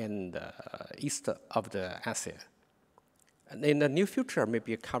China and east of the Asia. And in the near future,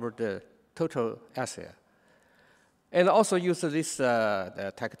 maybe cover the total Asia. And also use this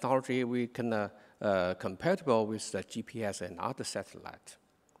technology, we can compatible with the GPS and other satellite.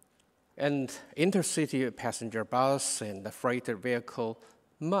 And intercity passenger bus and the freighter vehicle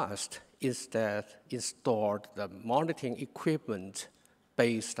must instead install the monitoring equipment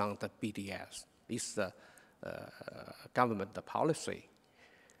based on the BDS. It's the government policy.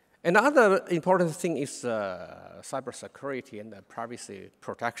 Another important thing is cybersecurity and privacy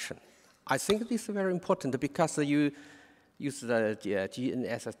protection. I think this is very important because you use the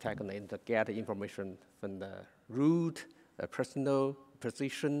GNSS technology to get information from the route, personal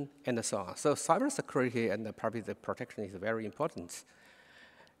position, and so on. So cybersecurity and privacy protection is very important.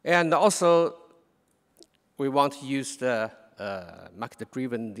 And also, we want to use the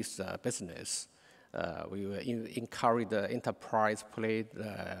market-driven this business. We will encourage the enterprise play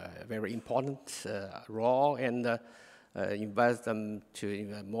a very important role and invite them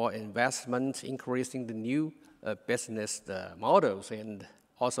to more investment, increasing the new business models, and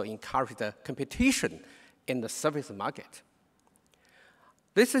also encourage the competition in the service market.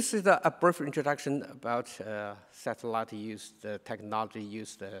 This is a brief introduction about satellite use, technology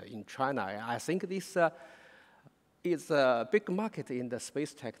used in China. I think this is a big market in the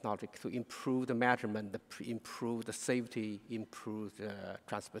space technology to improve the measurement, improve the safety, improve the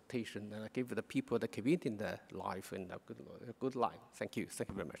transportation, and give the people the convenient life and a good life. Thank you. Thank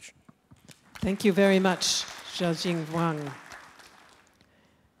you very much. Thank you very much, Xiaojing Wang.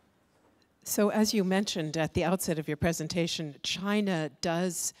 So as you mentioned at the outset of your presentation, China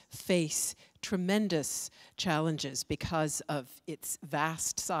does face tremendous challenges because of its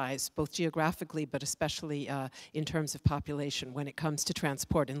vast size, both geographically but especially in terms of population when it comes to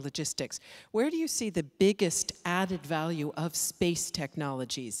transport and logistics. Where do you see the biggest added value of space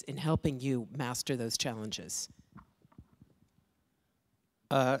technologies in helping you master those challenges?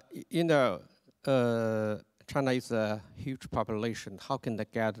 China is a huge population. How can they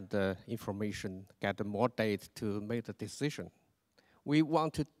get the information, get more data to make the decision? We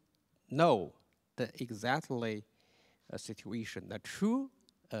want to know the exactly situation, the true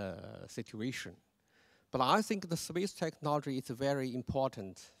situation. But I think the space technology is very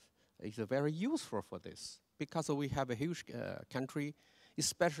important. It's very useful for this because we have a huge country,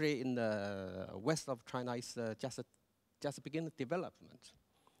 especially in the west of China. It's just beginning development.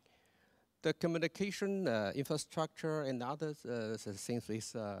 The communication infrastructure and other things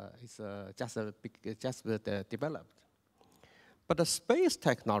is just developed. But the space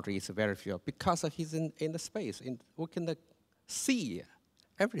technology is very few because he's in the space. We can see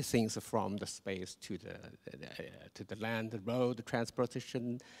everything from the space to the land, the road, the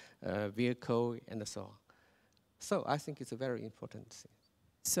transportation, vehicle, and so on. So I think it's a very important thing.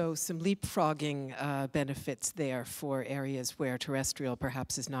 So some leapfrogging benefits there for areas where terrestrial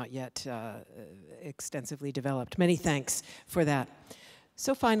perhaps is not yet extensively developed. Many thanks for that.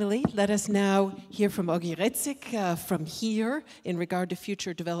 So finally, let us now hear from Ogi Redzic from here in regard to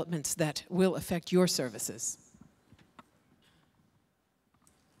future developments that will affect your services.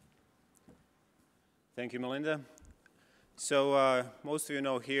 Thank you, Melinda. So most of you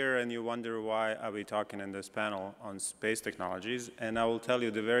know here, and you wonder why are we talking in this panel on space technologies, and I will tell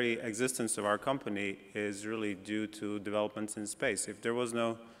you the very existence of our company is really due to developments in space. If there was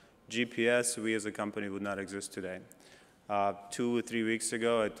no GPS, we as a company would not exist today. 2 or 3 weeks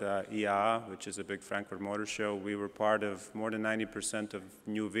ago at IAA, which is a big Frankfurt Motor Show, we were part of more than 90% of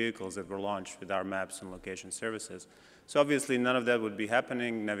new vehicles that were launched with our maps and location services. So obviously none of that would be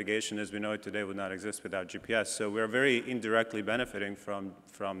happening. Navigation as we know it today would not exist without GPS. So we're very indirectly benefiting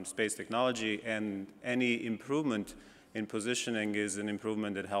from space technology, and any improvement in positioning is an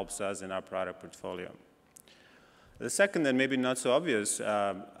improvement that helps us in our product portfolio. The second and maybe not so obvious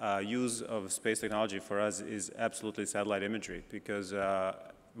use of space technology for us is absolutely satellite imagery, because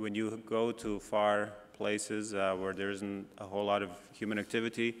when you go to far places where there isn't a whole lot of human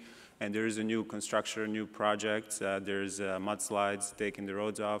activity, and there is a new construction, new project, there's mudslides taking the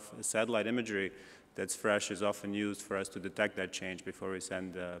roads off, satellite imagery that's fresh is often used for us to detect that change before we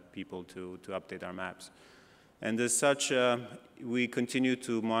send people to update our maps. And as such, we continue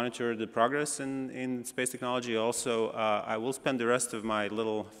to monitor the progress in space technology. Also, I will spend the rest of my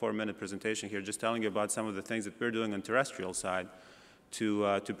little 4-minute presentation here just telling you about some of the things that we're doing on the terrestrial side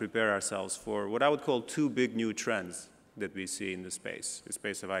to prepare ourselves for what I would call 2 big new trends that we see in the space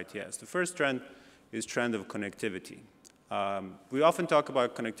of ITS. The first trend is trend of connectivity. We often talk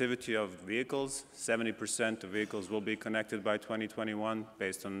about connectivity of vehicles. 70% of vehicles will be connected by 2021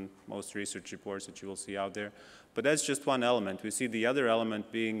 based on most research reports that you will see out there. But that's just one element. We see the other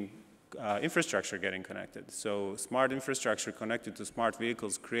element being infrastructure getting connected. So smart infrastructure connected to smart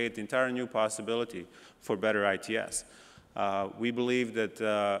vehicles create the entire new possibility for better ITS. We believe that,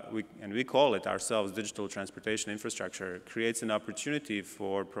 and we call it ourselves digital transportation infrastructure, creates an opportunity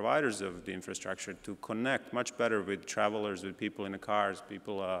for providers of the infrastructure to connect much better with travelers, with people in the cars,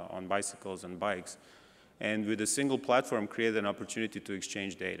 people on bicycles and bikes, and with a single platform create an opportunity to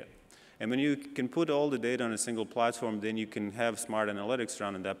exchange data. And when you can put all the data on a single platform, then you can have smart analytics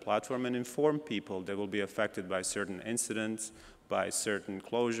run on that platform and inform people that will be affected by certain incidents, by certain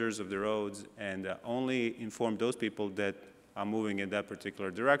closures of the roads, and only inform those people that are moving in that particular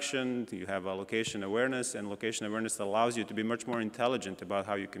direction. You have a location awareness, and location awareness allows you to be much more intelligent about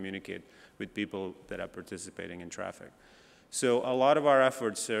how you communicate with people that are participating in traffic. So a lot of our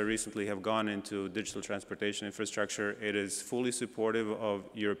efforts recently have gone into digital transportation infrastructure. It is fully supportive of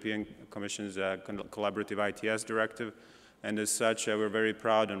European Commission's collaborative ITS directive. And as such, we're very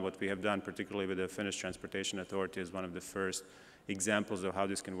proud on what we have done, particularly with the Finnish Transportation Authority as one of the first examples of how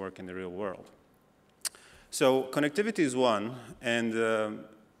this can work in the real world. So connectivity is one, and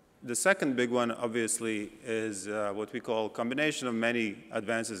the second big one, obviously, is what we call a combination of many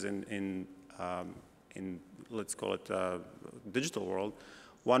advances in let's call it digital world,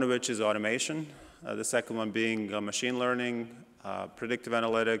 one of which is automation, the second one being machine learning, predictive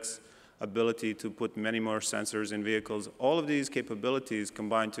analytics, ability to put many more sensors in vehicles. All of these capabilities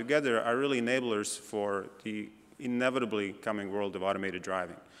combined together are really enablers for the inevitably coming world of automated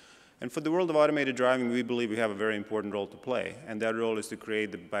driving. And for the world of automated driving, we believe we have a very important role to play, and that role is to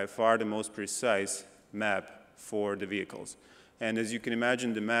create by far the most precise map for the vehicles. And as you can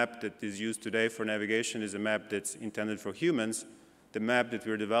imagine, the map that is used today for navigation is a map that's intended for humans. The map that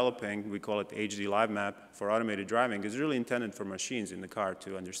we're developing, we call it HD Live Map for automated driving, is really intended for machines in the car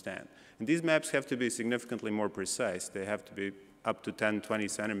to understand. And these maps have to be significantly more precise. They have to be up to 10, 20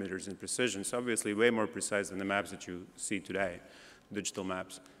 centimeters in precision, so obviously way more precise than the maps that you see today, digital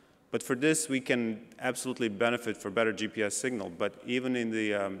maps. But for this, we can absolutely benefit for better GPS signal. But even in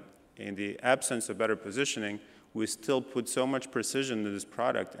the absence of better positioning, we still put so much precision into this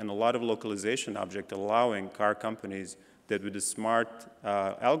product and a lot of localization object, allowing car companies that with the smart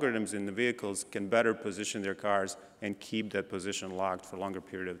algorithms in the vehicles can better position their cars and keep that position locked for a longer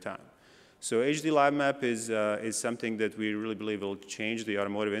period of time. So HD Live Map is something that we really believe will change the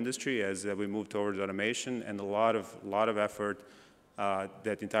automotive industry as we move towards automation, and a lot of effort that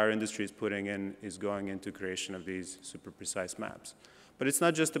the entire industry is putting in is going into creation of these super precise maps. But it's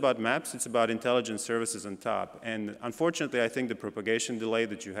not just about maps, it's about intelligence services on top. And unfortunately, I think the propagation delay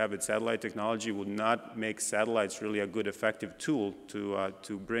that you have with satellite technology would not make satellites really a good, effective tool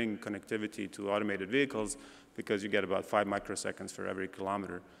to bring connectivity to automated vehicles, because you get about 5 microseconds for every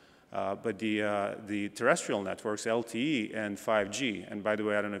kilometer. But the terrestrial networks, LTE and 5G, and by the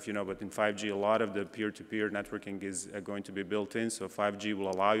way, I don't know if you know, but in 5G, a lot of the peer-to-peer networking is going to be built in, so 5G will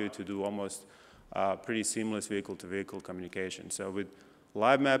allow you to do almost pretty seamless vehicle-to-vehicle communication. So with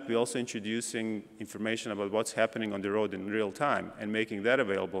Live Map, we're also introducing information about what's happening on the road in real time and making that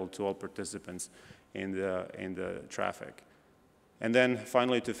available to all participants in the traffic. And then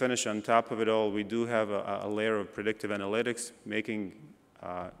finally, to finish on top of it all, we do have a layer of predictive analytics, making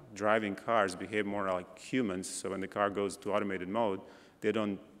driving cars behave more like humans. So when the car goes to automated mode, they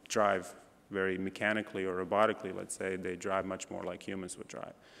don't drive very mechanically or robotically, let's say. They drive much more like humans would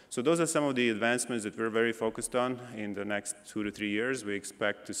drive. So those are some of the advancements that we're very focused on. In the next 2 to 3 years, we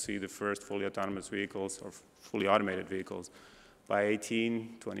expect to see the first fully autonomous vehicles or fully automated vehicles by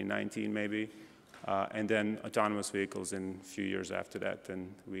 2019 maybe, and then autonomous vehicles in a few years after that.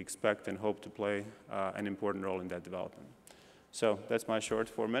 And we expect and hope to play an important role in that development. So that's my short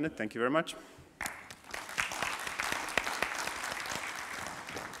 4-minute. Thank you very much.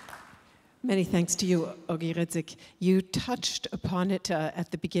 Many thanks to you, Ogi Redzic. You touched upon it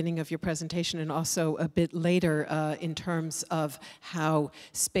at the beginning of your presentation and also a bit later in terms of how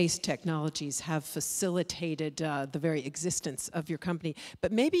space technologies have facilitated the very existence of your company.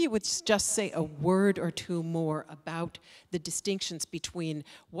 But maybe you would just say a word or two more about the distinctions between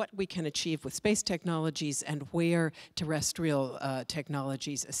what we can achieve with space technologies and where terrestrial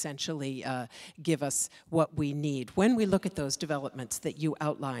technologies essentially give us what we need. When we look at those developments that you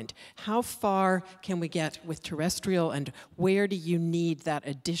outlined, how far can we get with terrestrial, and where do you need that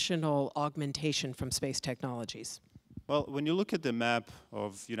additional augmentation from space technologies? Well, when you look at the map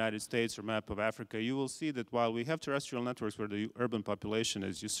of the United States or map of Africa, you will see that while we have terrestrial networks where the urban population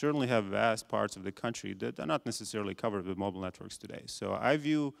is, you certainly have vast parts of the country that are not necessarily covered with mobile networks today. So I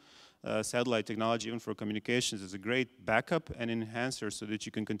view satellite technology, even for communications, as a great backup and enhancer so that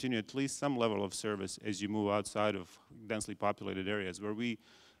you can continue at least some level of service as you move outside of densely populated areas where we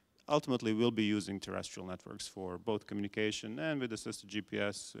ultimately we'll be using terrestrial networks for both communication and with assisted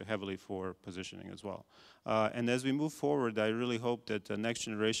GPS heavily for positioning as well. And as we move forward, I really hope that the next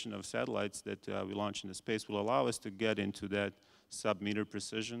generation of satellites that we launch into space will allow us to get into that sub-meter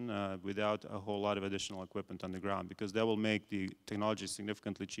precision without a whole lot of additional equipment on the ground, because that will make the technology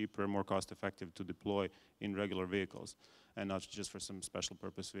significantly cheaper and more cost-effective to deploy in regular vehicles and not just for some special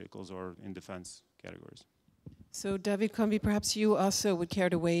purpose vehicles or in defense categories. So, David Combi, perhaps you also would care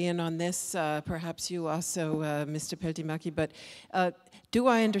to weigh in on this, perhaps you also, Mr. Peltomäki, but do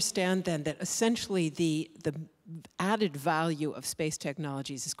I understand then that essentially the added value of space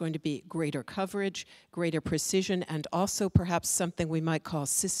technologies is going to be greater coverage, greater precision, and also perhaps something we might call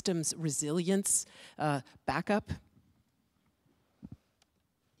systems resilience, backup?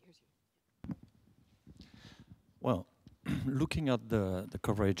 Well, looking at the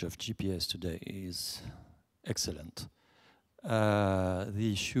coverage of GPS today is excellent.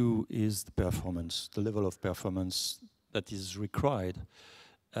 The issue is the performance, the level of performance that is required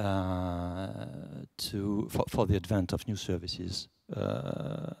for the advent of new services.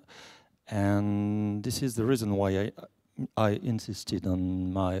 And this is the reason why I insisted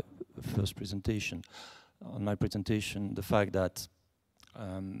on my first presentation, the fact that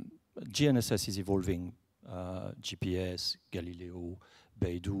GNSS is evolving, GPS, Galileo,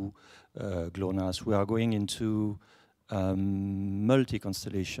 Beidou, GLONASS. We are going into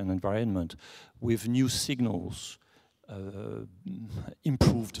multi-constellation environment with new signals,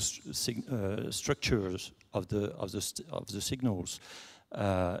 improved structures of the signals,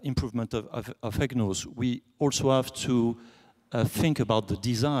 improvement of EGNOS. We also have to think about the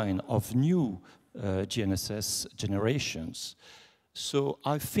design of new GNSS generations. So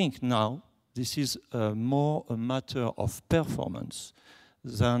I think now this is more a matter of performance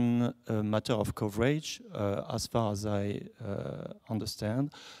than a matter of coverage, as far as I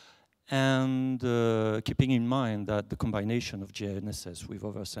understand, and keeping in mind that the combination of GNSS with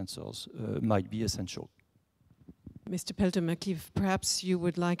other sensors might be essential. Mr. Peltomäki, perhaps you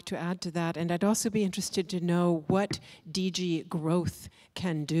would like to add to that, and I'd also be interested to know what DG Growth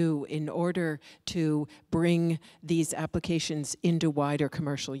can do in order to bring these applications into wider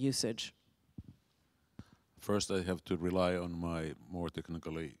commercial usage. First, I have to rely on my more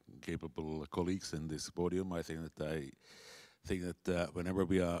technically capable colleagues in this podium. I think that whenever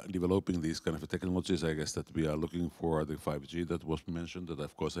we are developing these kind of technologies, I guess that we are looking for the 5G that was mentioned. That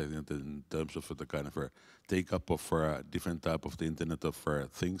of course I think that in terms of the kind of take up of different type of the Internet of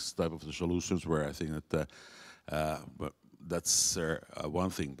Things type of the solutions, where I think that that's one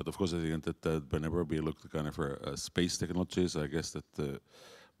thing. But of course I think that whenever we look at kind of space technologies, I guess that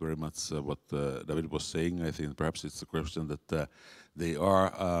very much what David was saying. I think perhaps it's a question that they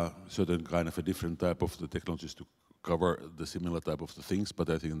are certain kind of a different type of the technologies to cover the similar type of the things, but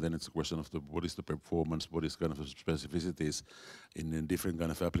I think then it's a question of what is the performance, what is kind of the specificities in different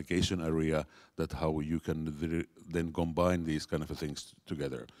kind of application area, that how you can then combine these kind of things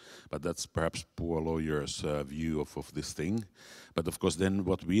together. But that's perhaps poor lawyers' view of this thing. But of course then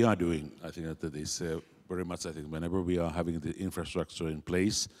what we are doing, I think that is very much, I think, whenever we are having the infrastructure in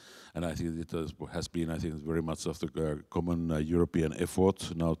place, and I think it has been, I think, very much of the common European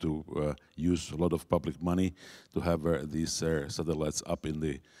effort now to use a lot of public money to have these satellites up in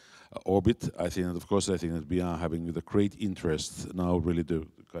the orbit. I think, and of course, I think that we are having the great interest now really the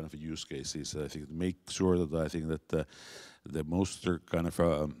kind of use cases. I think to make sure that I think that the most kind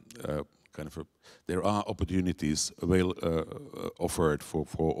of there are opportunities offered for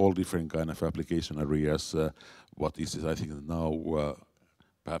all different kind of application areas. What is I think now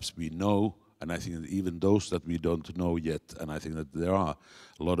perhaps we know, and I think that even those that we don't know yet, and I think that there are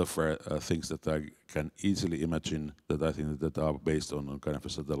a lot of things that I can easily imagine that I think that are based on kind of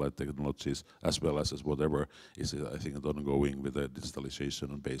satellite technologies, as well as whatever is I think ongoing with the digitalization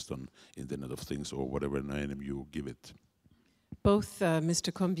and based on Internet of Things or whatever name you give it. Both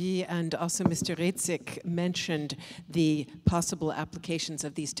Mr. Combi and also Mr. Redzic mentioned the possible applications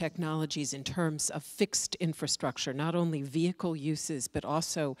of these technologies in terms of fixed infrastructure, not only vehicle uses, but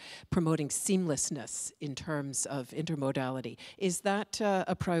also promoting seamlessness in terms of intermodality. Is that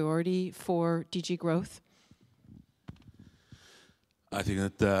a priority for DG Growth? I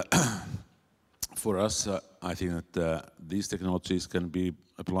think that for us, I think that these technologies can be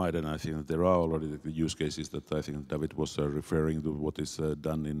applied, and I think that there are already the use cases that I think David was referring to, what is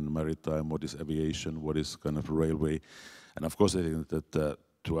done in maritime, what is aviation, what is kind of railway. And of course I think that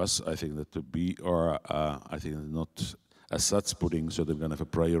to us, I think that we are, I think not as such putting certain kind of a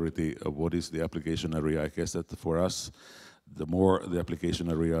priority of what is the application area. I guess that for us, the more the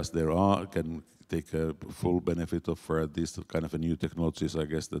application areas there are, can take a full benefit of these kind of new technologies. I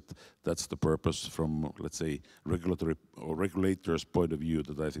guess that that's the purpose from, let's say, regulatory or regulators' point of view,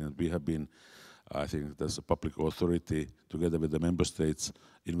 that I think that we have been, I think as a public authority, together with the member states,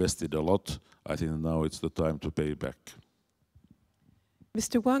 invested a lot. I think now it's the time to pay back.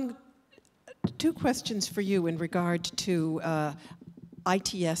 Mr. Wang, two questions for you in regard to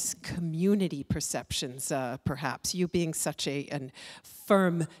ITS community perceptions, perhaps. You being such a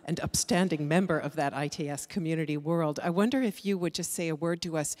firm and upstanding member of that ITS community world, I wonder if you would just say a word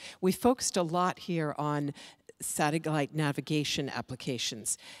to us. We focused a lot here on satellite navigation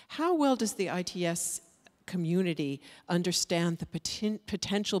applications. How well does the ITS community understand the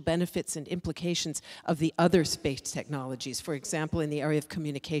potential benefits and implications of the other space technologies, for example, in the area of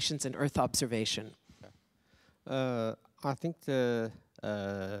communications and Earth observation? I think the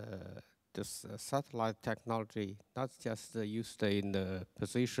this satellite technology not just used in the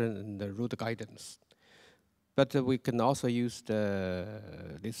position and the route guidance, but we can also use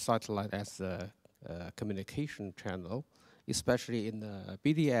this satellite as a communication channel, especially in the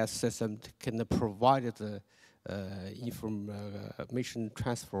BDS system, can provide the information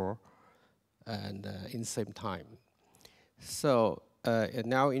transfer and in the same time. So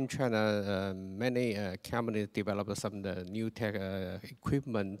now in China, many companies develop some new tech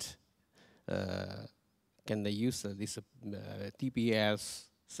equipment. Can they use this DBS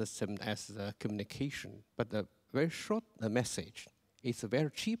system as a communication? But a very short message. It's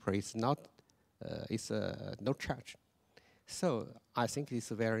very cheaper. It's not. It's no charge. So I think it's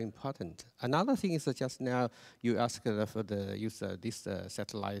very important. Another thing is just now you asked for the use of this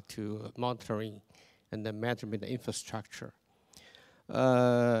satellite to monitoring and the management infrastructure.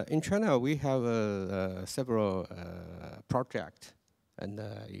 In China, we have several projects and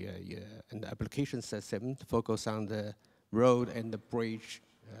the application system focus on the road and the bridge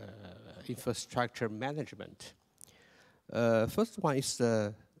infrastructure management. First one is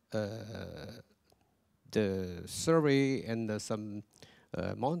the survey and some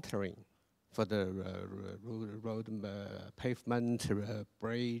monitoring for the road pavement,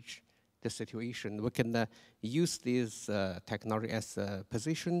 bridge, the situation. We can use this technology as a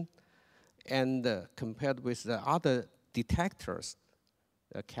position and compared with the other detectors,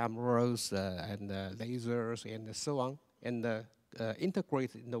 cameras and lasers and so on, and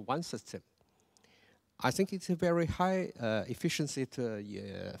integrate in the one system. I think it's a very high efficiency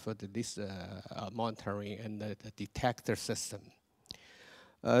for this monitoring and the detector system.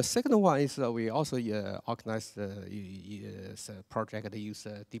 Second one is we also organized a project that use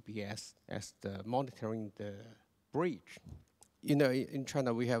DBS as the monitoring the bridge. You know, in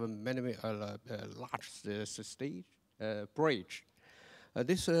China we have many large stage bridge.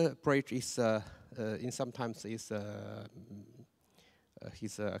 This bridge is sometimes is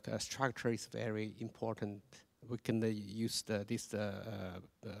his structure is very important. We can use this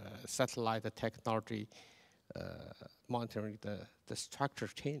satellite technology monitoring the structure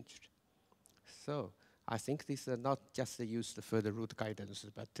changed. So I think this is not just used for the route guidance,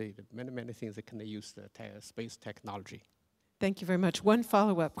 but many things that can use the space technology. Thank you very much. One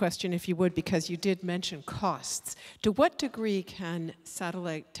follow-up question, if you would, because you did mention costs. To what degree can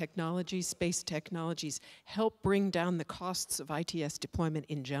satellite technologies, space technologies, help bring down the costs of ITS deployment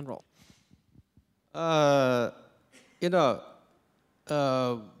in general? You know,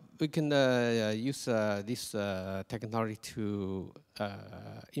 we can use this technology to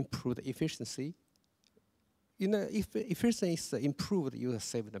improve the efficiency. You know, if efficiency is improved, you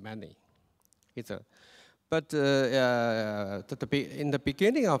save the money. But in the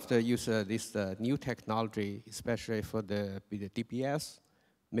beginning of the use of this new technology, especially for the DPS,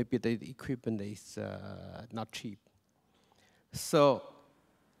 maybe the equipment is not cheap. So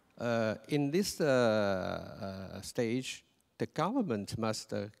in this stage, the government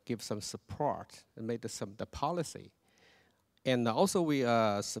must give some support and make the policy. And also we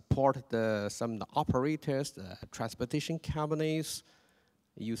support some operators, transportation companies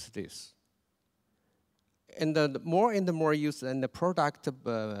use this. And the more and more use and the product,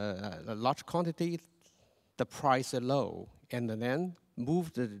 a large quantity, the price is low, and then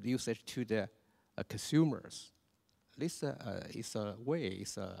move the usage to the consumers. This is a way,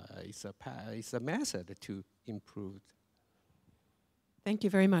 it's a method to improve. Thank you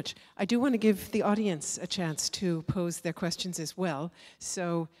very much. I do want to give the audience a chance to pose their questions as well.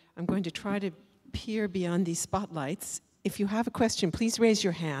 So I'm going to try to peer beyond these spotlights. If you have a question, please raise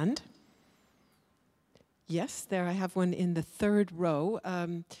your hand. Yes, there I have one in the third row.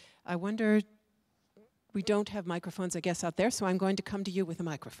 I wonder, we don't have microphones, I guess, out there, so I'm going to come to you with a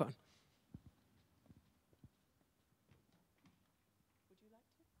microphone. Would you like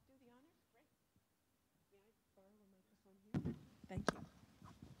to do the honor? Great. May I borrow a microphone here? Thank you.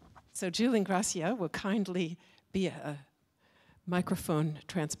 So Jill Ingracia will kindly be a microphone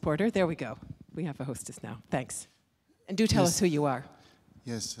transporter. There we go. We have a hostess now. Thanks. And do tell us who you are.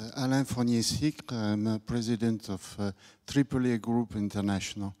 Yes, Alain Fournier-Cycle. I'm president of AAA Group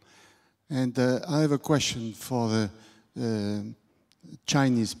International. And I have a question for the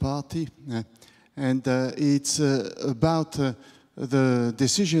Chinese party. And it's about the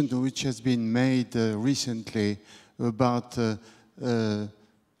decision which has been made recently about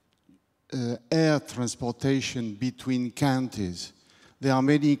air transportation between counties. There are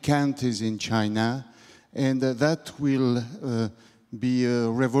many counties in China, and that will be a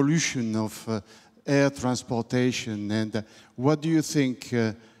revolution of air transportation. And what do you think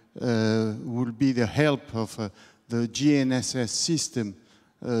will be the help of the GNSS system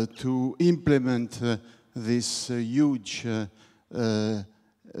to implement this huge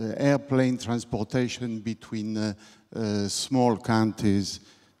airplane transportation between small countries?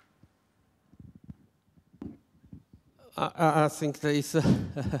 I think that is a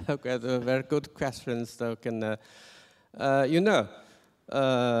very good question. So in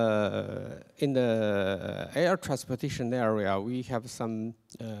the air transportation area, we have some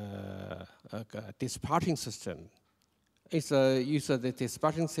dispatching system. It's use of the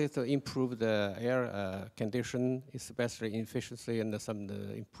dispatching system to improve the air condition, especially efficiency, and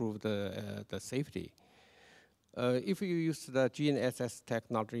improve the safety. If you use the GNSS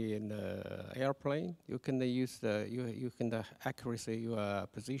technology in the airplane, you can use you can accuracy your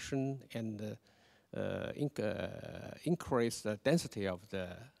position and increase the density of the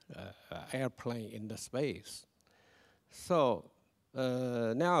airplane in the space. So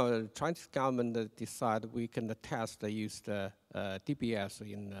now Chinese government decide we can test use the DBS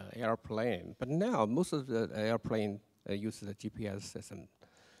in the airplane, but now most of the airplane use the GPS system.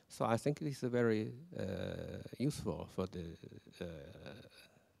 So I think this is very useful for the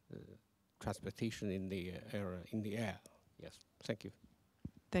transportation in the air. Yes, thank you.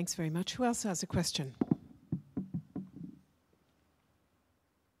 Thanks very much. Who else has a question?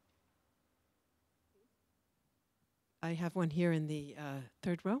 I have one here in the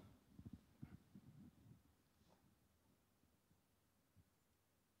third row.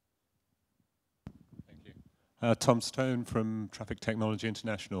 Tom Stone from Traffic Technology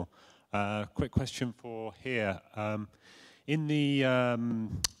International. Quick question for here. In the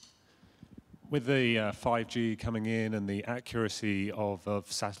with the 5G coming in and the accuracy of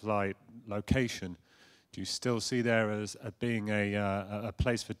satellite location, do you still see there as being a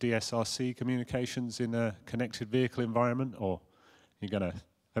place for DSRC communications in a connected vehicle environment, or are you going to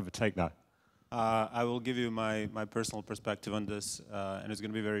overtake that? I will give you my personal perspective on this, and it's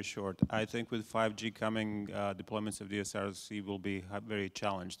going to be very short. I think with 5G coming, deployments of DSRC will be very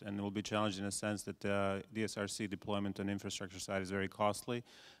challenged, and it will be challenged in a sense that DSRC deployment on infrastructure side is very costly,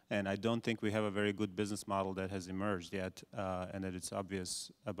 and I don't think we have a very good business model that has emerged yet, and that it's obvious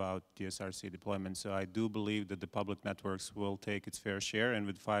about DSRC deployment. So I do believe that the public networks will take its fair share, and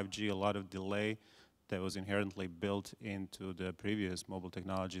with 5G, a lot of delay that was inherently built into the previous mobile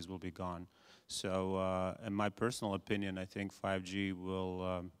technologies will be gone. So, in my personal opinion, I think 5G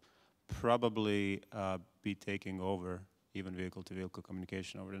will probably be taking over even vehicle-to-vehicle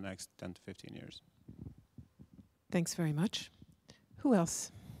communication over the next 10 to 15 years. Thanks very much. Who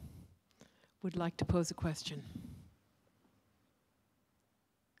else would like to pose a question?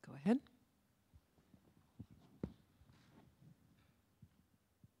 Go ahead.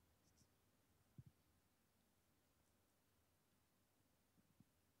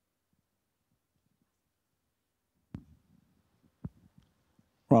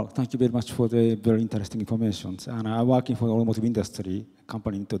 Well, thank you very much for the very interesting information. And I'm working for the automotive industry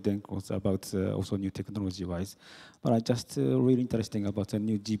company in Denko about also new technology-wise. But I just really interesting about the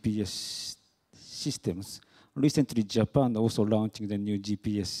new GPS systems. Recently, Japan also launching the new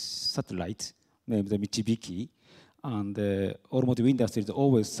GPS satellite named the Michibiki. And the automotive industry is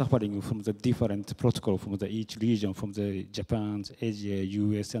always suffering from the different protocol from the each region, from the Japan, Asia,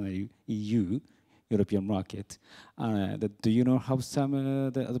 US, and EU. European market. Do you know have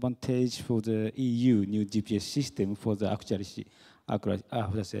some the advantage for the EU new GPS system for the accuracy,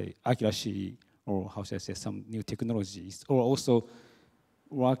 or how should I say, some new technologies, or also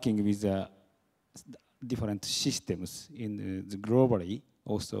working with different systems in the globally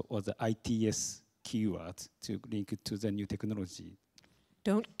also, or the ITS keyword to link it to the new technology?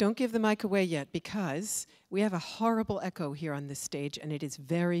 Don't give the mic away yet, because we have a horrible echo here on this stage, and it is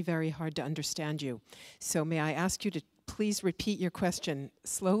very, very hard to understand you. So may I ask you to please repeat your question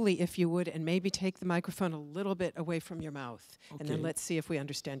slowly, if you would, and maybe take the microphone a little bit away from your mouth, and then let's see if we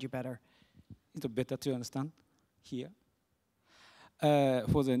understand you better. It's better to understand here.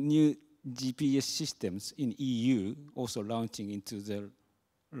 For the new GPS systems in EU, also launching into the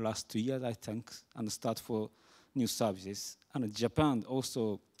last 2 years, I think, and start for new services. And Japan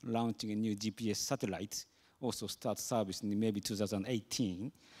also launching a new GPS satellite, also start service in maybe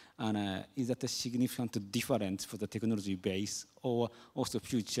 2018. And is that a significant difference for the technology base, or also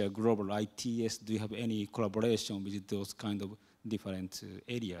future global ITS? Do you have any collaboration with those kind of different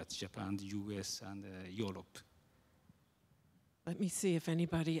areas, Japan, US, and Europe? Let me see if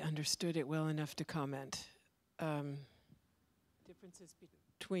anybody understood it well enough to comment. Differences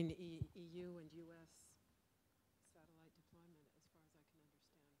between EU and US satellite deployment, as far as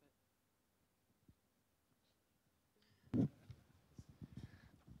I can understand.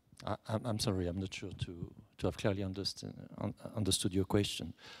 I'm sorry, I'm not sure to have clearly understood your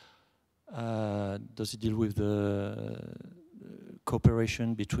question. Does it deal with the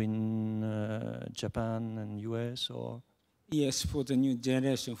cooperation between Japan and US, or? Yes, for the new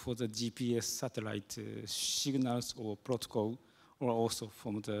generation, for the GPS satellite signals or protocol, or also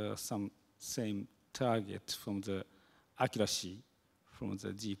from the same target from the accuracy from the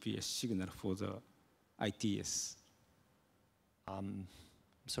GPS signal for the ITS.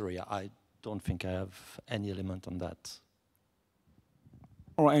 Sorry, I don't think I have any element on that.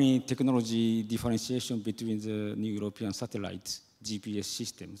 Or any technology differentiation between the new European satellite GPS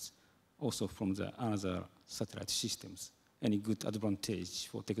systems, also from the other satellite systems. Any good advantage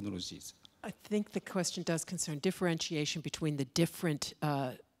for technologies? I think the question does concern differentiation between the different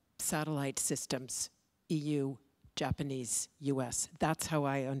satellite systems, EU, Japanese, US. That's how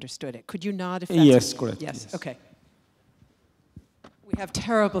I understood it. Could you nod if that's Yes, correct. Yes, yes. okay. We have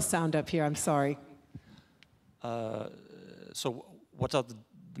terrible sound up here, I'm sorry. So what are the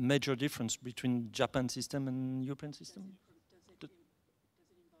major differences between Japan system and European system? Does it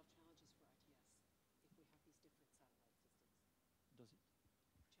involve challenges for ITS if we have these different satellite systems? Does it?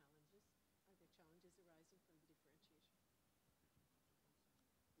 Challenges? Are there challenges arising from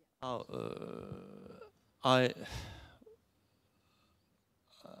the differentiation?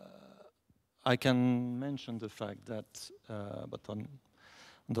 I can mention the fact that, but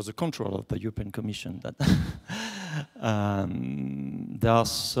under the control of the European Commission, that there are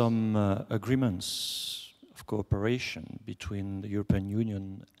some agreements of cooperation between the European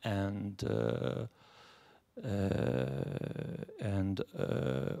Union and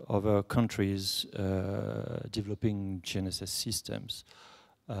other countries developing GNSS systems.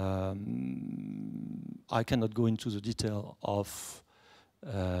 I cannot go into the detail of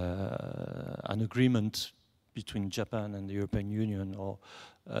an agreement between Japan and the European Union, or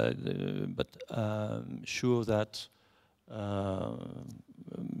but sure that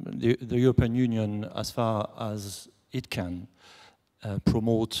the European Union, as far as it can,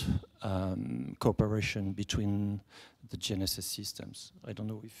 promote cooperation between the GNSS systems. I don't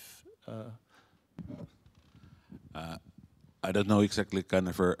know if I don't know exactly kind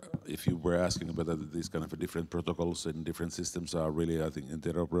of if you were asking whether these kind of different protocols and different systems are really, I think,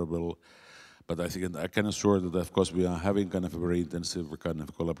 interoperable. But I think I can assure that, of course, we are having kind of a very intensive kind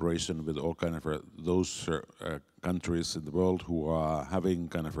of collaboration with all kind of those countries in the world who are having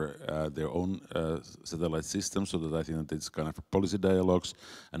kind of their own satellite systems. So that I think that it's kind of policy dialogues,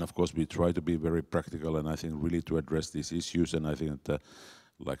 and of course we try to be very practical and I think really to address these issues. And I think that,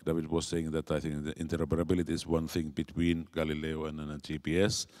 like David was saying, that I think the interoperability is one thing between Galileo and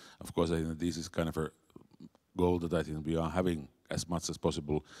GPS. Of course, I think that this is kind of a goal that I think we are having as much as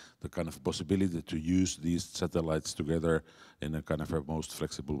possible, the kind of possibility to use these satellites together in a kind of a most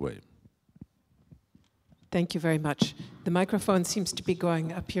flexible way. Thank you very much. The microphone seems to be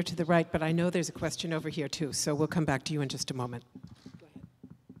going up here to the right, but I know there's a question over here too, so we'll come back to you in just a moment.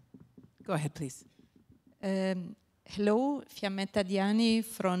 Go ahead, please. Hello, Fiammetta Diani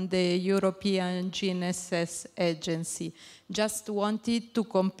from the European GNSS Agency. Just wanted to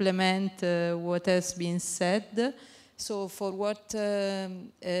complement what has been said. So for what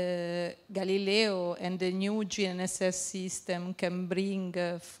Galileo and the new GNSS system can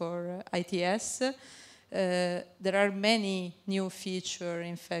bring for ITS, there are many new features,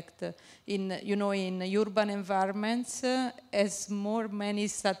 in fact. In urban environments, as many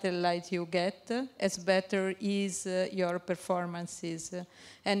satellites you get, as better is your performances.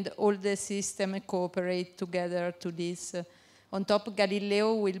 And all the systems cooperate together to this. On top,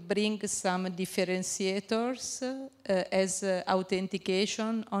 Galileo will bring some differentiators as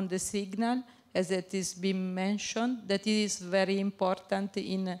authentication on the signal, as it is being mentioned. That is very important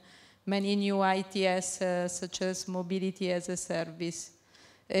in many new ITS, such as mobility as a service.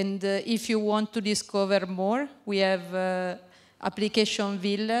 And if you want to discover more, we have application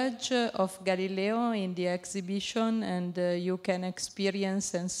village of Galileo in the exhibition, and you can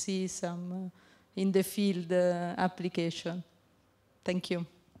experience and see some in the field application. Thank you.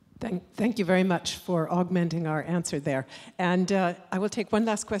 Thank you very much for augmenting our answer there. And I will take one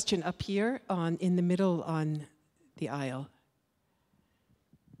last question up here in the middle on the aisle.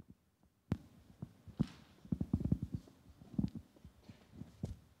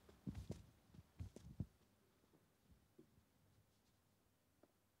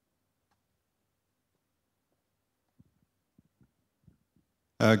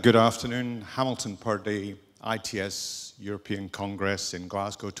 Good afternoon. Hamilton Purdy, ITS European Congress in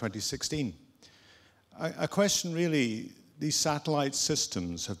Glasgow 2016. A question really, these satellite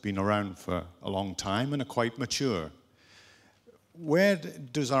systems have been around for a long time and are quite mature. where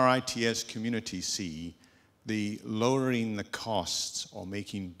does our ITS community see the lowering the costs or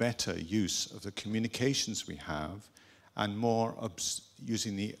making better use of the communications we have and more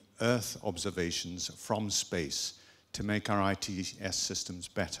using the Earth observations from space to make our ITS systems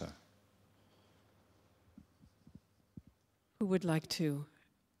better? Who would like to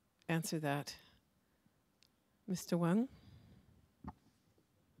answer that? Mr. Wang?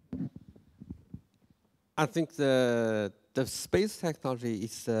 I think the space technology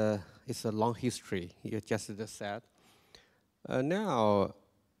is a long history, you just said. Now,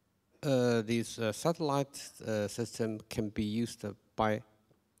 this satellite system can be used by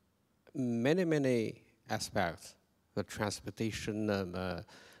many aspects: the transportation,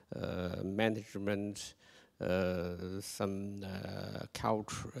 management, some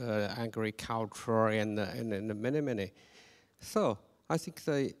culture, agriculture, and many. So I think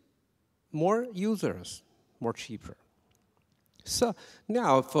the more users, more cheaper. So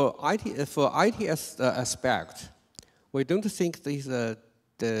now for ITS aspect, we don't think this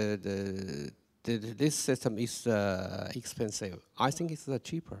system is expensive. I think it's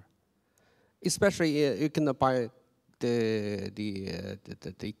cheaper. Especially you can buy the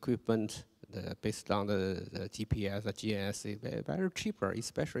equipment based on the GPS, the GNSS, very cheaper.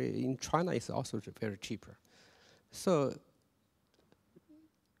 Especially in China, it's also very cheaper. So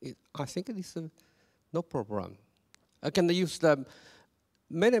I think it is no problem. I can use the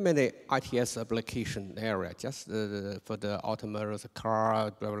many ITS application area just for the autonomous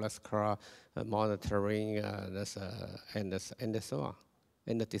car, driverless car, monitoring, and so on,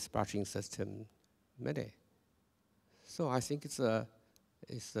 and the dispatching system, many. So I think it's not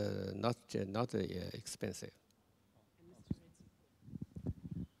expensive.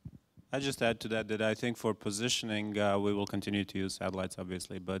 I just add to that I think for positioning we will continue to use satellites,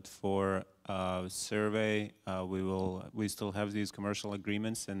 obviously, but for survey we still have these commercial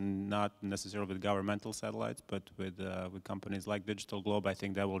agreements, and not necessarily with governmental satellites, but with companies like Digital Globe. I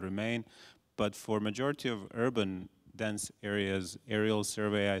think that will remain. But for majority of urban dense areas, aerial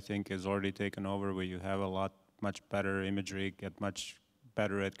survey I think is already taken over, where you have much better imagery, get much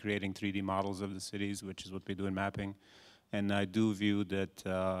better at creating 3D models of the cities, which is what we do in mapping. And I do view that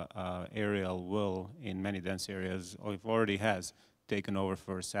aerial will, in many dense areas, or it already has, taken over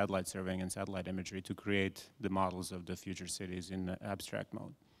for satellite surveying and satellite imagery to create the models of the future cities in abstract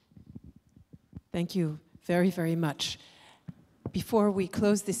mode. Thank you very much. Before we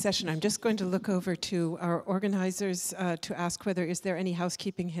close this session, I'm just going to look over to our organizers to ask whether is there any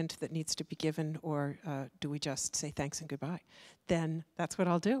housekeeping hint that needs to be given, or do we just say thanks and goodbye? Then that's what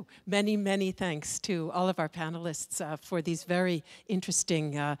I'll do. Many thanks to all of our panelists for these very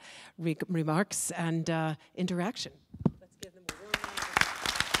interesting remarks and interaction. Let's give them a warm round of applause.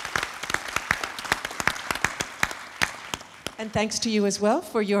 And thanks to you as well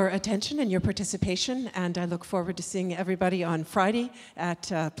for your attention and your participation, and I look forward to seeing everybody on Friday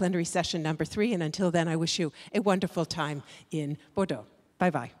at plenary session number 3, and until then I wish you a wonderful time in Bordeaux.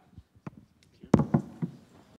 Bye-bye.